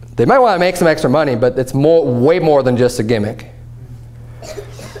 They might want to make some extra money, but it's way more than just a gimmick.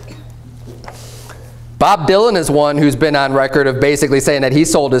 Bob Dylan is one who's been on record of basically saying that he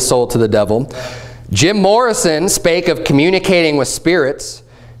sold his soul to the devil. Jim Morrison spake of communicating with spirits.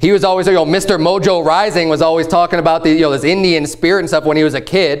 He was always, Mr. Mojo Rising was always talking about this Indian spirit and stuff when he was a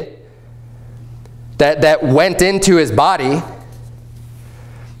kid that went into his body.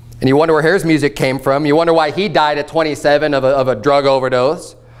 And you wonder where his music came from. You wonder why he died at 27 of a drug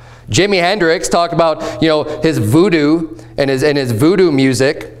overdose. Jimi Hendrix talked about his voodoo and his voodoo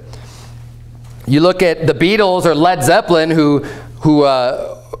music. You look at the Beatles or Led Zeppelin, who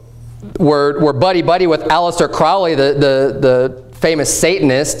were buddy with Aleister Crowley, the famous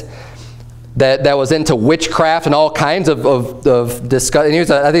Satanist that was into witchcraft and all kinds of disgusting. I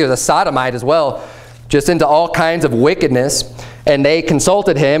think he was a sodomite as well, just into all kinds of wickedness. And they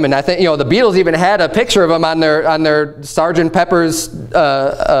consulted him, and I think the Beatles even had a picture of him on their Sgt. Pepper's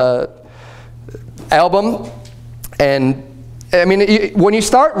album. And I mean, when you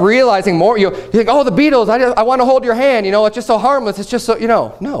start realizing more, you think, oh, the Beatles, I want to hold your hand, it's just so harmless, it's just so,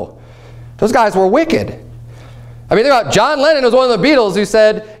 no. Those guys were wicked. I mean, think about John Lennon was one of the Beatles who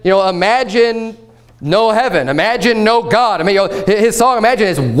said, imagine no heaven, imagine no God. I mean, his song, Imagine,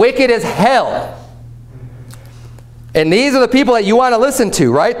 is wicked as hell. And these are the people that you want to listen to,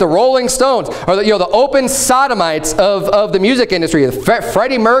 right? The Rolling Stones, or the open sodomites of the music industry,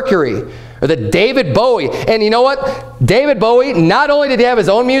 Freddie Mercury, or the David Bowie. And you know what? David Bowie, not only did he have his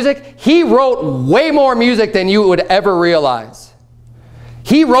own music, he wrote way more music than you would ever realize.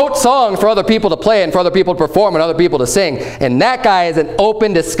 He wrote songs for other people to play and for other people to perform and other people to sing. And that guy is an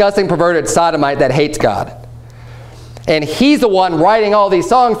open, disgusting, perverted sodomite that hates God. And he's the one writing all these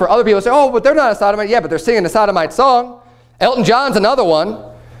songs for other people to say, oh, but they're not a sodomite. Yeah, but they're singing a sodomite song. Elton John's another one.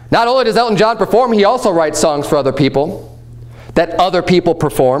 Not only does Elton John perform, he also writes songs for other people that other people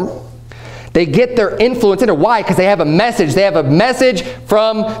perform. They get their influence into. Why? Because they have a message. They have a message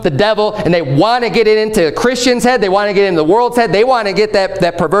from the devil, and they want to get it into a Christian's head. They want to get it into the world's head. They want to get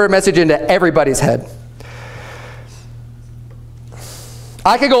that perverted message into everybody's head.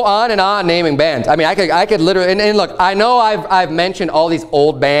 I could go on and on naming bands. I mean, I could literally, and look, I know I've mentioned all these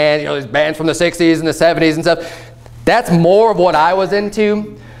old bands, these bands from the 60s and the 70s and stuff. That's more of what I was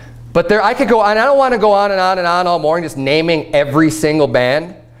into. But I could go on. I don't want to go on and on and on all morning just naming every single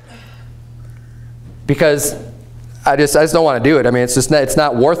band, because I just don't want to do it. I mean, it's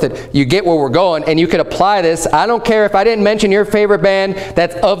not worth it. You get where we're going, and you could apply this. I don't care if I didn't mention your favorite band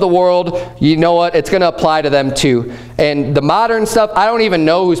that's of the world. You know what? It's going to apply to them too. And the modern stuff, I don't even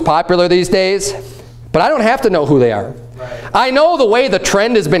know who's popular these days, but I don't have to know who they are. Right. I know the way the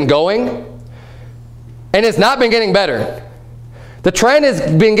trend has been going, and it's not been getting better. The trend has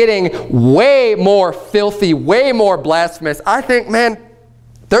been getting way more filthy, way more blasphemous. I think, man,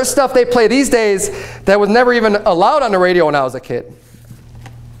 there's stuff they play these days that was never even allowed on the radio when I was a kid.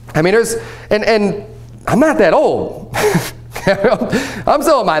 I mean, and I'm not that old. I'm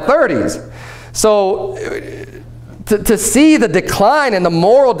still in my 30s. So to see the decline and the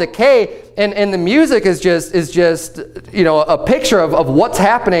moral decay, and the music is just a picture of what's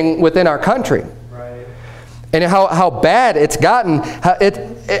happening within our country. Right. And how bad it's gotten.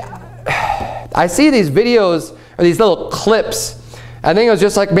 I see these videos or these little clips. I think it was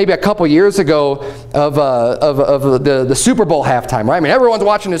just like maybe a couple years ago of the Super Bowl halftime, right? I mean, everyone's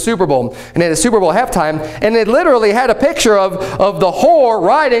watching the Super Bowl, and they had a Super Bowl halftime, and it literally had a picture of the whore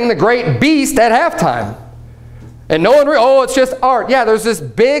riding the great beast at halftime. And no one, oh, it's just art. Yeah, there's this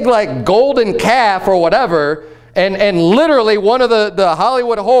big like golden calf or whatever, and literally one of the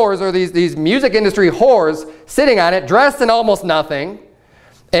Hollywood whores or these music industry whores sitting on it, dressed in almost nothing.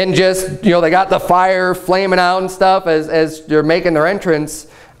 And just, they got the fire flaming out and stuff as they're making their entrance for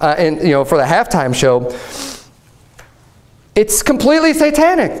the halftime show. It's completely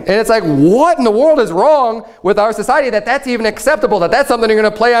satanic. And it's like, what in the world is wrong with our society that's even acceptable, that's something you're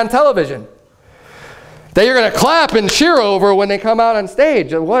going to play on television? that you're going to clap and cheer over when they come out on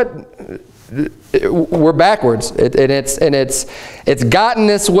stage. What? We're backwards. It's gotten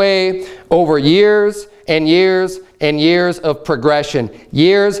this way over years and years and years of progression,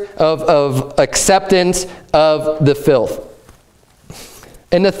 years of acceptance of the filth.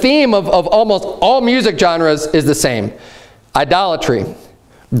 And the theme of almost all music genres is the same. Idolatry.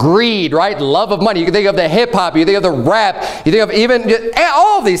 Greed, right? Love of money. You can think of the hip-hop, you think of the rap, you think of even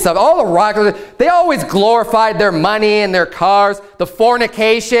all of these stuff, all the rock. They always glorified their money and their cars, the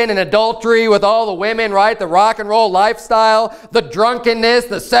fornication and adultery with all the women, right? The rock and roll lifestyle, the drunkenness,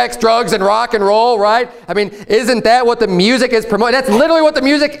 the sex, drugs, and rock and roll, right? I mean, isn't that what the music is promoting? That's literally what the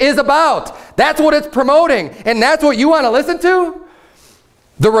music is about. That's what it's promoting. And that's what you want to listen to?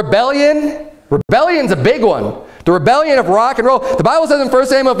 The rebellion? Rebellion's a big one. The rebellion of rock and roll. The Bible says in 1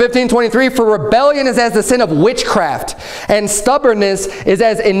 Samuel 15:23, for rebellion is as the sin of witchcraft, and stubbornness is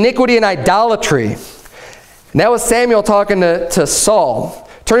as iniquity and idolatry. And that was Samuel talking to Saul.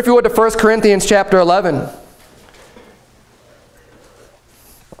 Turn, if you would, to 1 Corinthians chapter 11.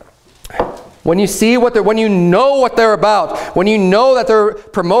 When you see when you know what they're about, when you know that they're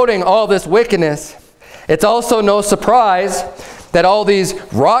promoting all this wickedness, it's also no surprise that all these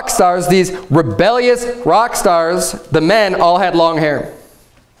rock stars, these rebellious rock stars, the men all had long hair.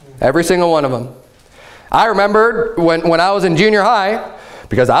 Every single one of them. I remember when I was in junior high,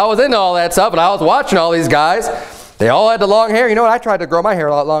 because I was into all that stuff, and I was watching all these guys, they all had the long hair. You know what? I tried to grow my hair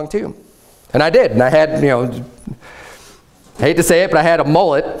a lot long too. And I did. And I had, you know, I hate to say it, but I had a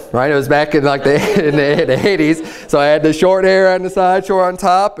mullet, right? It was back in like the 80s. So I had the short hair on the side, short on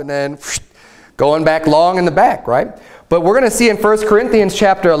top, and then going back long in the back, right? But we're going to see in 1 Corinthians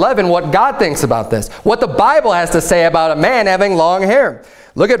chapter 11 what God thinks about this. What the Bible has to say about a man having long hair.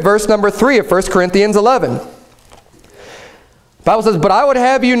 Look at verse number 3 of 1 Corinthians 11. The Bible says, but I would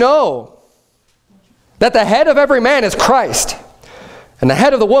have you know that the head of every man is Christ, and the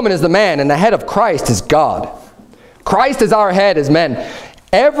head of the woman is the man, and the head of Christ is God. Christ is our head as men.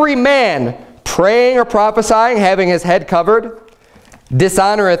 Every man praying or prophesying, having his head covered,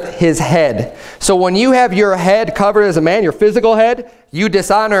 dishonoreth his head. So when you have your head covered as a man, your physical head, you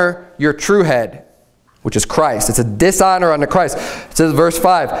dishonor your true head, which is Christ. It's a dishonor unto Christ. It says verse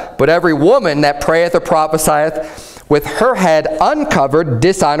 5, but every woman that prayeth or prophesieth with her head uncovered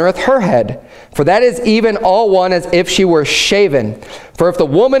dishonoreth her head. For that is even all one as if she were shaven. For if the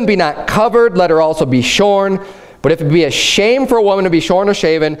woman be not covered, let her also be shorn. But if it be a shame for a woman to be shorn or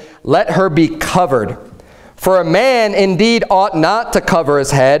shaven, let her be covered. For a man indeed ought not to cover his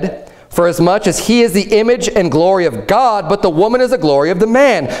head, for as much as he is the image and glory of God, but the woman is the glory of the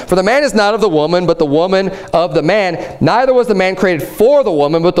man. For the man is not of the woman, but the woman of the man. Neither was the man created for the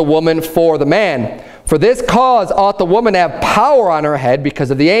woman, but the woman for the man. For this cause ought the woman to have power on her head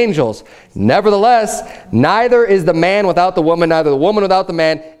because of the angels. Nevertheless, neither is the man without the woman, neither the woman without the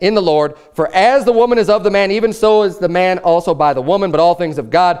man in the Lord. For as the woman is of the man, even so is the man also by the woman, but all things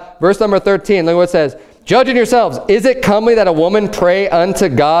of God. Verse number 13, look what it says. Judging yourselves, is it comely that a woman pray unto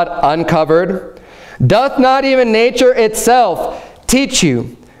God uncovered? Doth not even nature itself teach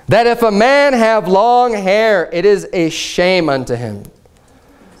you that if a man have long hair, it is a shame unto him?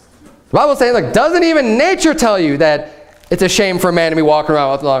 The Bible is saying, like, doesn't even nature tell you that it's a shame for a man to be walking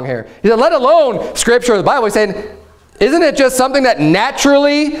around with long hair? He said, let alone Scripture or the Bible. He's saying, isn't it just something that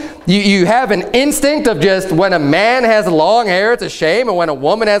naturally you have an instinct of just when a man has long hair, it's a shame, and when a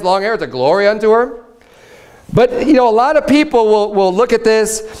woman has long hair, it's a glory unto her? But, you know, a lot of people will look at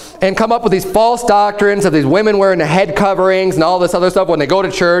this and come up with these false doctrines of these women wearing the head coverings and all this other stuff when they go to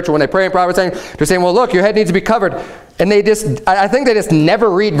church or when they pray and prophesy. They're saying, well, look, your head needs to be covered. And I think they just never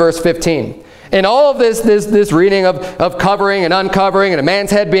read verse 15. And all of this reading of covering and uncovering and a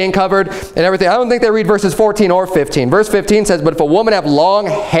man's head being covered and everything, I don't think they read verses 14 or 15. Verse 15 says, but if a woman have long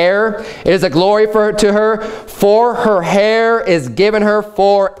hair, it is a glory to her, for her hair is given her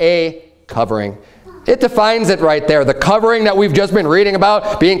for a covering. It defines it right there. The covering that we've just been reading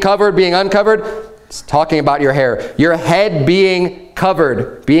about, being covered, being uncovered, it's talking about your hair. Your head being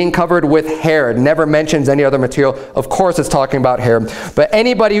covered with hair. It never mentions any other material. Of course it's talking about hair. But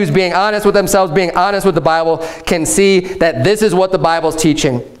anybody who's being honest with themselves, being honest with the Bible, can see that this is what the Bible's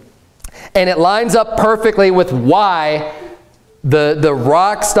teaching. And it lines up perfectly with why the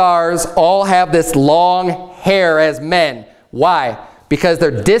rock stars all have this long hair as men. Why? because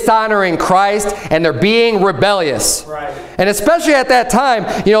they're dishonoring Christ and they're being rebellious. Right. And especially at that time,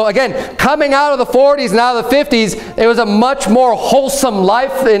 you know, again, coming out of the 40s and out of the 50s, it was a much more wholesome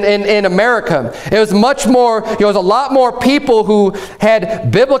life in America. It was much more, there was a lot more people who had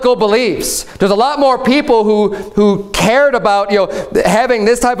biblical beliefs. There's a lot more people who cared about, you know, having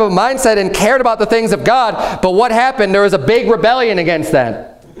this type of mindset and cared about the things of God. But what happened? There was a big rebellion against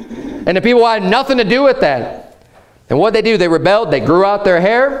that. And the people had nothing to do with that. And what they do, they rebelled, they grew out their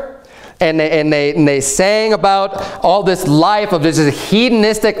hair, and they sang about all this life of this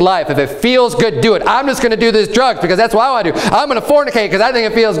hedonistic life. If it feels good, do it. I'm just going to do this drugs because that's what I want to do. I'm going to fornicate because I think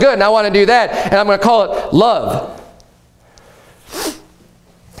it feels good and I want to do that, and I'm going to call it love.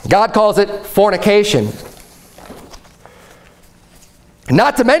 God calls it fornication.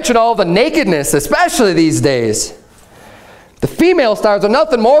 Not to mention all the nakedness, especially these days. The female stars are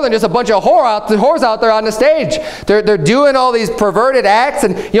nothing more than just a bunch of whores out there on the stage. They're doing all these perverted acts,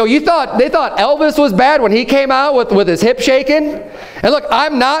 and you know, they thought Elvis was bad when he came out with his hip shaking. And look,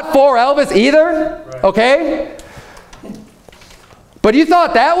 I'm not for Elvis either, okay? But you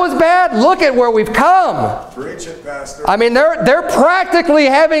thought that was bad? Look at where we've come. Preach it, Pastor. I mean, they're practically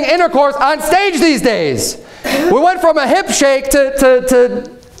having intercourse on stage these days. We went from a hip shake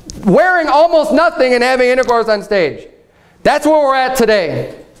to wearing almost nothing and having intercourse on stage. That's where we're at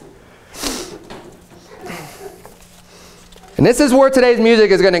today. And this is where today's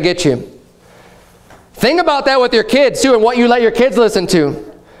music is going to get you. Think about that with your kids too, and what you let your kids listen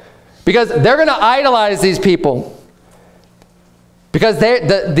to. Because they're going to idolize these people. Because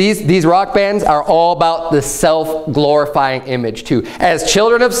these rock bands are all about the self-glorifying image too. As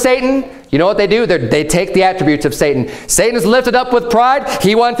children of Satan, you know what they do? They take the attributes of Satan. Satan is lifted up with pride.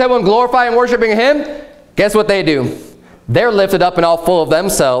 He wants everyone glorifying and worshiping him. Guess what they do? They're lifted up and all full of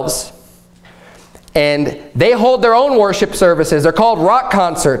themselves. And they hold their own worship services. They're called rock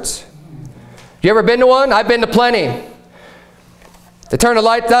concerts. You ever been to one? I've been to plenty. They turn the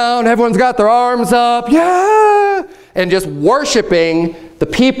light down. Everyone's got their arms up. Yeah! And just worshiping the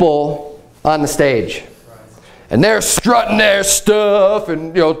people on the stage. And they're strutting their stuff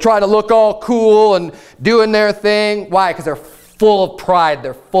and, you know, trying to look all cool and doing their thing. Why? Because they're full of pride.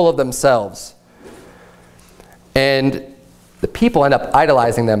 They're full of themselves. And the people end up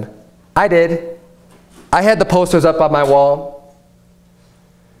idolizing them. I did. I had the posters up on my wall.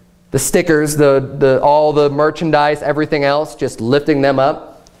 The stickers, all the merchandise, everything else, just lifting them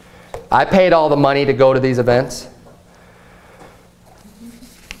up. I paid all the money to go to these events.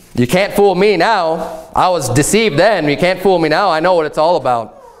 You can't fool me now. I was deceived then. You can't fool me now. I know what it's all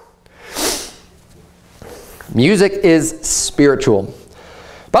about. Music is spiritual.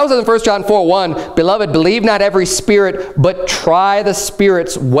 The Bible says in 1 John 4:1, "Beloved, believe not every spirit, but try the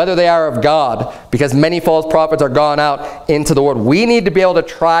spirits whether they are of God, because many false prophets are gone out into the world." We need to be able to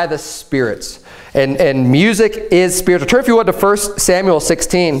try the spirits. And music is spiritual. Turn, if you would, to 1 Samuel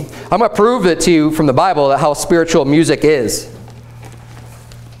 16. I'm going to prove it to you from the Bible how spiritual music is.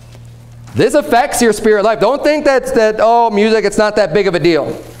 This affects your spirit life. Don't think oh, music, it's not that big of a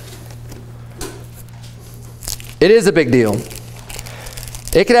deal. It is a big deal.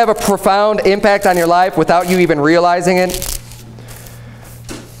 It can have a profound impact on your life without you even realizing it.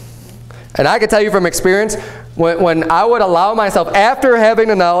 And I can tell you from experience, when I would allow myself, after having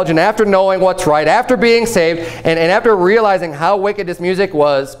the knowledge and after knowing what's right, after being saved, and after realizing how wicked this music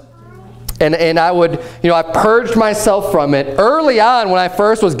was, and I would, you know, I purged myself from it early on when I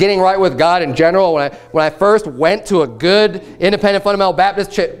first was getting right with God in general, when I first went to a good independent fundamental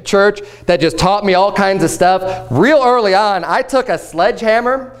Baptist church that just taught me all kinds of stuff. Real early on, I took a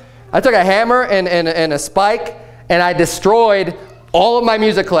sledgehammer, I took a hammer and a spike, and I destroyed all of my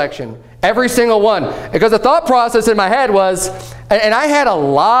music collection. Every single one. Because the thought process in my head was, and I had a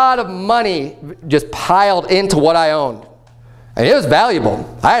lot of money just piled into what I owned. And it was valuable.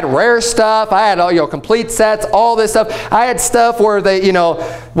 I had rare stuff. I had, you know, complete sets, all this stuff. I had stuff where they, you know,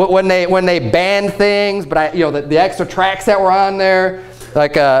 when they banned things, but you know, the extra tracks that were on there,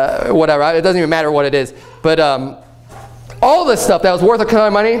 like whatever. It doesn't even matter what it is. But all this stuff that was worth a ton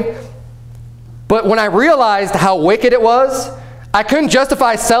of money. But when I realized how wicked it was, I couldn't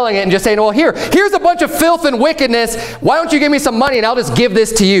justify selling it and just saying, well, here's a bunch of filth and wickedness. Why don't you give me some money and I'll just give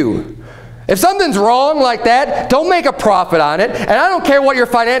this to you? If something's wrong like that, don't make a profit on it. And I don't care what your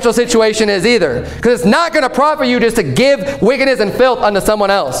financial situation is either. Because it's not going to profit you just to give wickedness and filth unto someone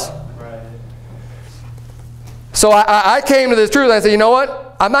else. Right. So I came to this truth and I said, you know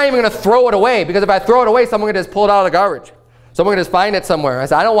what? I'm not even going to throw it away. Because if I throw it away, someone can just pull it out of the garbage. Someone can just find it somewhere. I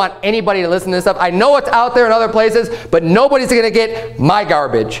said, I don't want anybody to listen to this stuff. I know it's out there in other places, but nobody's going to get my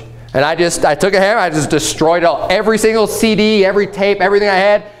garbage. And I took a hammer, I just destroyed it all. Every single CD, every tape, everything I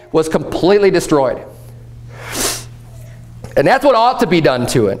had was completely destroyed. And that's what ought to be done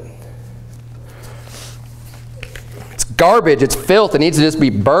to it. It's garbage, it's filth, it needs to just be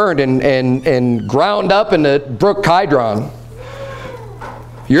burned and ground up in the brook Kidron.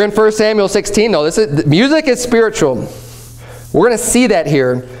 You're in 1 Samuel 16 though. Music is spiritual. We're going to see that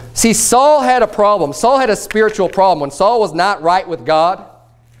here. See, Saul had a problem. Saul had a spiritual problem. When Saul was not right with God,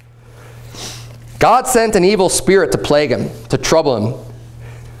 God sent an evil spirit to plague him, to trouble him.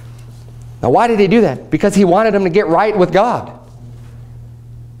 Now, why did he do that? Because he wanted him to get right with God.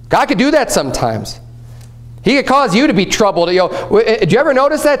 God could do that sometimes. He could cause you to be troubled. You know, did you ever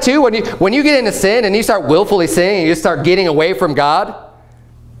notice that too? When you get into sin and you start willfully sinning and you start getting away from God,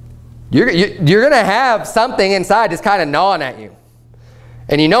 you're going to have something inside just kind of gnawing at you.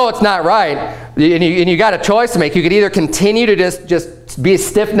 And you know it's not right, and you got a choice to make. You could either continue to just be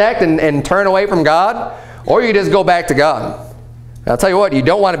stiff-necked and turn away from God, or you could just go back to God. And I'll tell you what, you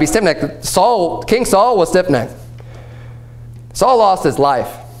don't want to be stiff-necked. King Saul was stiff-necked. Saul lost his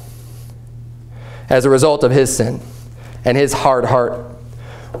life as a result of his sin and his hard heart.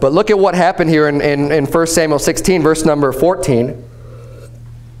 But look at what happened here in 1 Samuel 16, verse number 14.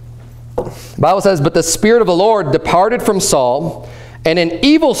 The Bible says, "But the Spirit of the Lord departed from Saul, and an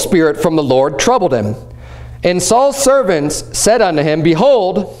evil spirit from the Lord troubled him. And Saul's servants said unto him,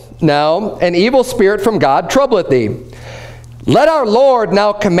 Behold, now an evil spirit from God troubleth thee. Let our Lord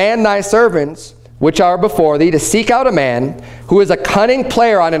now command thy servants, which are before thee, to seek out a man who is a cunning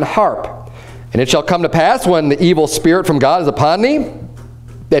player on an harp. And it shall come to pass, when the evil spirit from God is upon thee,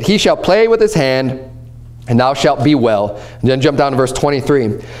 that he shall play with his hand, and thou shalt be well." And then jump down to verse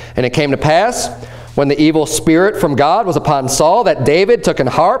 23. "And it came to pass, when the evil spirit from God was upon Saul, that David took an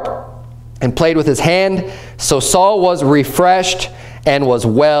harp and played with his hand. So Saul was refreshed and was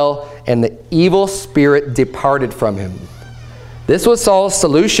well, and the evil spirit departed from him." This was Saul's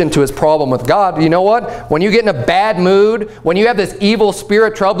solution to his problem with God. You know what? When you get in a bad mood, when you have this evil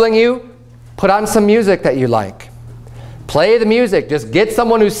spirit troubling you, put on some music that you like. Play the music. Just get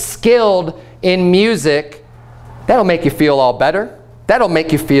someone who's skilled in music. That'll make you feel all better. That'll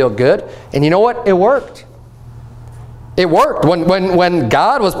make you feel good. And you know what? It worked. It worked. When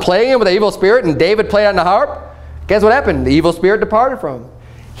God was playing with the evil spirit and David played on the harp, guess what happened? The evil spirit departed from him.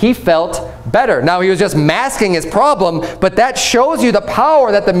 He felt better. Now, he was just masking his problem, but that shows you the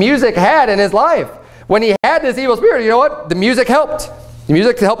power that the music had in his life. When he had this evil spirit, you know what? The music helped. The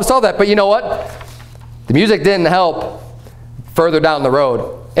music helped solve that. But you know what? The music didn't help further down the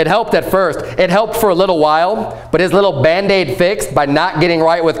road. It helped at first. It helped for a little while, but his little Band-Aid fixed by not getting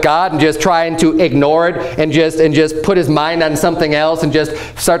right with God and just trying to ignore it and just put his mind on something else and just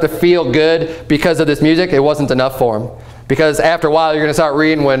start to feel good because of this music, it wasn't enough for him. Because after a while, you're going to start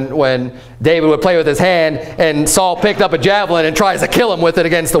reading when David would play with his hand and Saul picked up a javelin and tries to kill him with it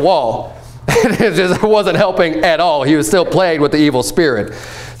against the wall. It wasn't helping at all. He was still plagued with the evil spirit.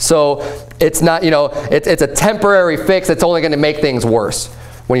 So it's not, you know, it's a temporary fix. It's only going to make things worse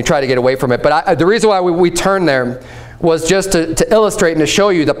when you try to get away from it. But the reason why we turn there was just to illustrate and to show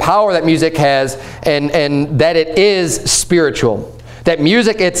you the power that music has and that it is spiritual. That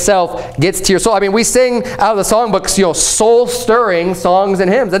music itself gets to your soul. I mean, we sing out of the songbooks, you know, soul-stirring songs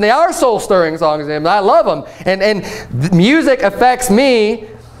and hymns. And they are soul-stirring songs and hymns. I love them. And music affects me,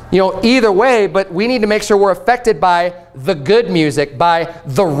 you know, either way, but we need to make sure we're affected by the good music, by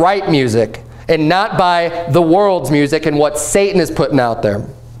the right music, and not by the world's music and what Satan is putting out there.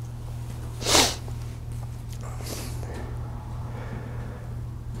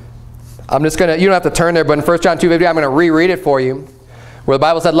 I'm just going to, you don't have to turn there, but in 1 John 2:50, I'm going to reread it for you. Where the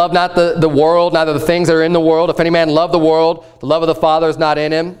Bible said, "Love not the world, neither the things that are in the world. If any man love the world, the love of the Father is not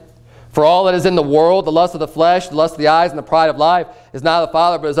in him. For all that is in the world, the lust of the flesh, the lust of the eyes, and the pride of life, is not of the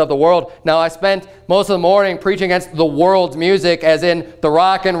Father, but is of the world." Now, I spent most of the morning preaching against the world's music, as in the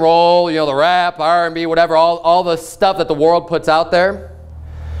rock and roll, you know, the rap, R&B, whatever, all the stuff that the world puts out there.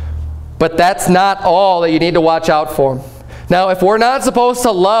 But that's not all that you need to watch out for. Now, if we're not supposed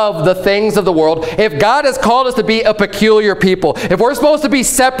to love the things of the world, if God has called us to be a peculiar people, if we're supposed to be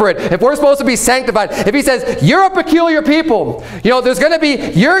separate, if we're supposed to be sanctified, if he says, you're a peculiar people, you know, there's going to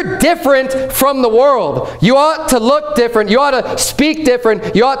be, you're different from the world. You ought to look different. You ought to speak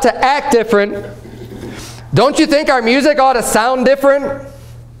different. You ought to act different. Don't you think our music ought to sound different?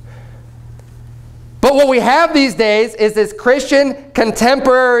 But what we have these days is this Christian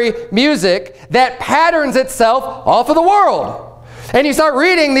contemporary music that patterns itself off of the world. And you start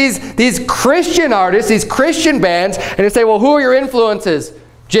reading these Christian artists, these Christian bands, and you say, well, who are your influences?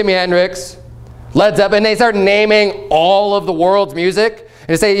 Jimi Hendrix, Led Zeppelin, and they start naming all of the world's music. And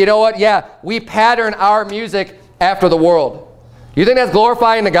and say, you know what, yeah, we pattern our music after the world. You think that's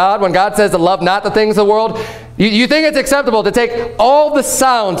glorifying to God when God says to love not the things of the world? You think it's acceptable to take all the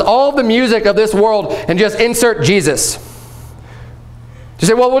sounds, all the music of this world and just insert Jesus? You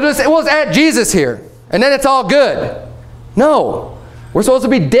say, well, we'll just add Jesus here, and then it's all good. No. We're supposed to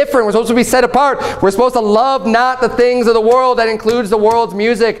be different. We're supposed to be set apart. We're supposed to love not the things of the world. That includes the world's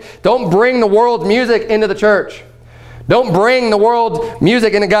music. Don't bring the world's music into the church. Don't bring the world's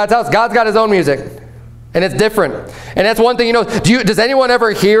music into God's house. God's got his own music. And it's different. And that's one thing, you know, does anyone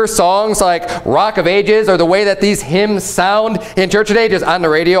ever hear songs like Rock of Ages or the way that these hymns sound in church today just on the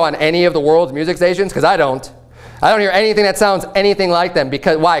radio on any of the world's music stations? Because I don't. I don't hear anything that sounds anything like them.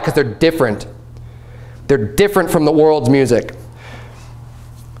 Because why? Because they're different. They're different from the world's music.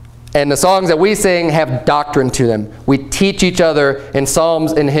 And the songs that we sing have doctrine to them. We teach each other in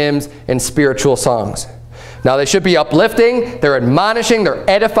psalms and hymns and spiritual songs. Now, they should be uplifting, they're admonishing, they're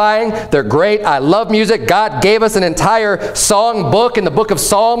edifying, they're great. I love music. God gave us an entire song book in the book of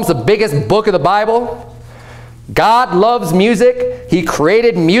Psalms, the biggest book of the Bible. God loves music. He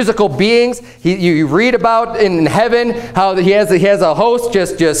created musical beings. You read about in heaven how he has a host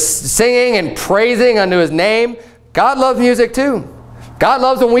just singing and praising unto his name. God loves music too. God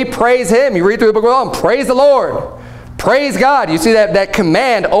loves when we praise him. You read through the book of Psalms, praise the Lord. Praise God. You see that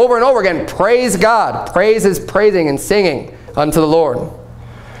command over and over again. Praise God. Praise is praising and singing unto the Lord.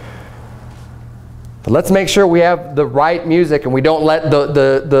 But let's make sure we have the right music and we don't let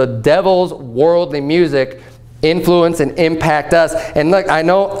the devil's worldly music influence and impact us. And look, I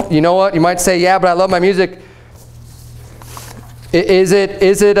know, you know what? You might say, yeah, but I love my music. Is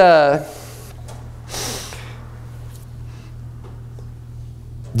it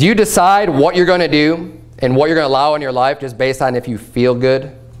do you decide what you're going to do and what you're going to allow in your life just based on if you feel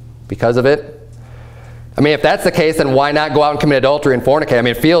good because of it? I mean, if that's the case, then why not go out and commit adultery and fornicate? I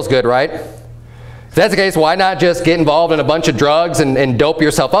mean, it feels good, right? If that's the case, why not just get involved in a bunch of drugs and dope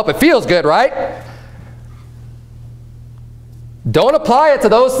yourself up? It feels good, right? Don't apply it to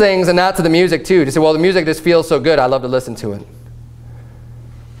those things and not to the music too. Just say, well, the music just feels so good, I love to listen to it.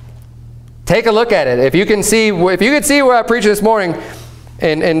 Take a look at it. If you can see where I preached this morning,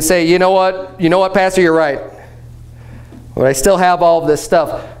 and say, you know what, Pastor, you're right. But I still have all of this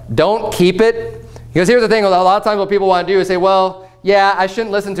stuff. Don't keep it. Because here's the thing, a lot of times what people want to do is say, well, yeah, I shouldn't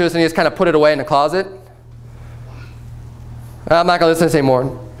listen to this, and you just kind of put it away in the closet. I'm not going to listen to this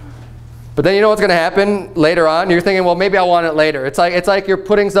anymore. But then you know what's going to happen later on? You're thinking, well, maybe I want it later. It's like you're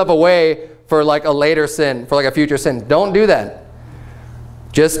putting stuff away for like a later sin, for like a future sin. Don't do that.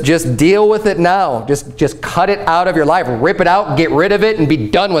 Just deal with it now. Just cut it out of your life. Rip it out, get rid of it, and be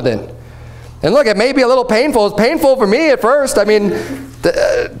done with it. And look, it may be a little painful. It's painful for me at first. I mean,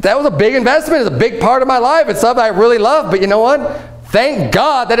 that was a big investment. It's a big part of my life. It's something I really love. But you know what? Thank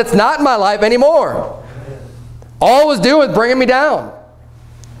God that it's not in my life anymore. All it was doing was bringing me down.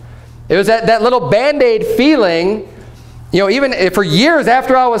 It was that little Band-Aid feeling. You know, even for years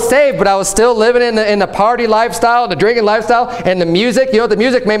after I was saved, but I was still living in the party lifestyle, the drinking lifestyle, and the music. You know, the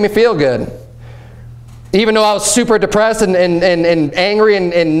music made me feel good. Even though I was super depressed and angry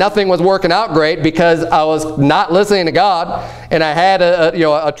and nothing was working out great because I was not listening to God, and I had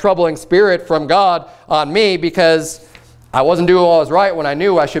a troubling spirit from God on me because I wasn't doing what was right when I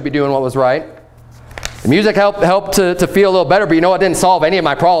knew I should be doing what was right. The music helped to feel a little better, but you know, it didn't solve any of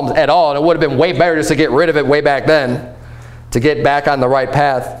my problems at all, and it would have been way better just to get rid of it way back then, to get back on the right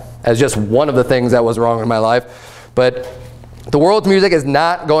path as just one of the things that was wrong in my life. But the world's music is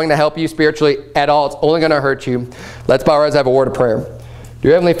not going to help you spiritually at all. It's only going to hurt you. Let's bow our heads and have a word of prayer.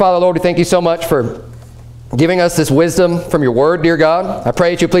 Dear Heavenly Father, Lord, we thank you so much for giving us this wisdom from your word, dear God. I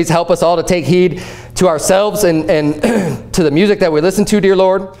pray that you please help us all to take heed to ourselves and to the music that we listen to, dear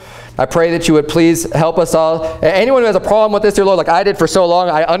Lord. I pray that you would please help us all. Anyone who has a problem with this, dear Lord, like I did for so long,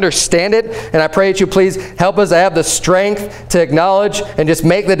 I understand it. And I pray that you please help us to have the strength to acknowledge and just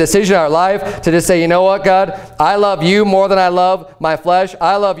make the decision in our life to just say, you know what, God, I love you more than I love my flesh.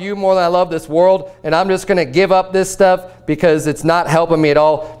 I love you more than I love this world. And I'm just going to give up this stuff because it's not helping me at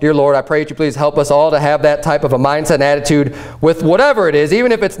all. Dear Lord, I pray that you please help us all to have that type of a mindset and attitude with whatever it is.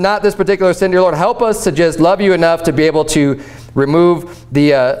 Even if it's not this particular sin, dear Lord, help us to just love you enough to be able to remove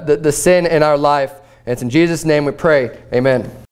the sin in our life. And it's in Jesus' name we pray. Amen.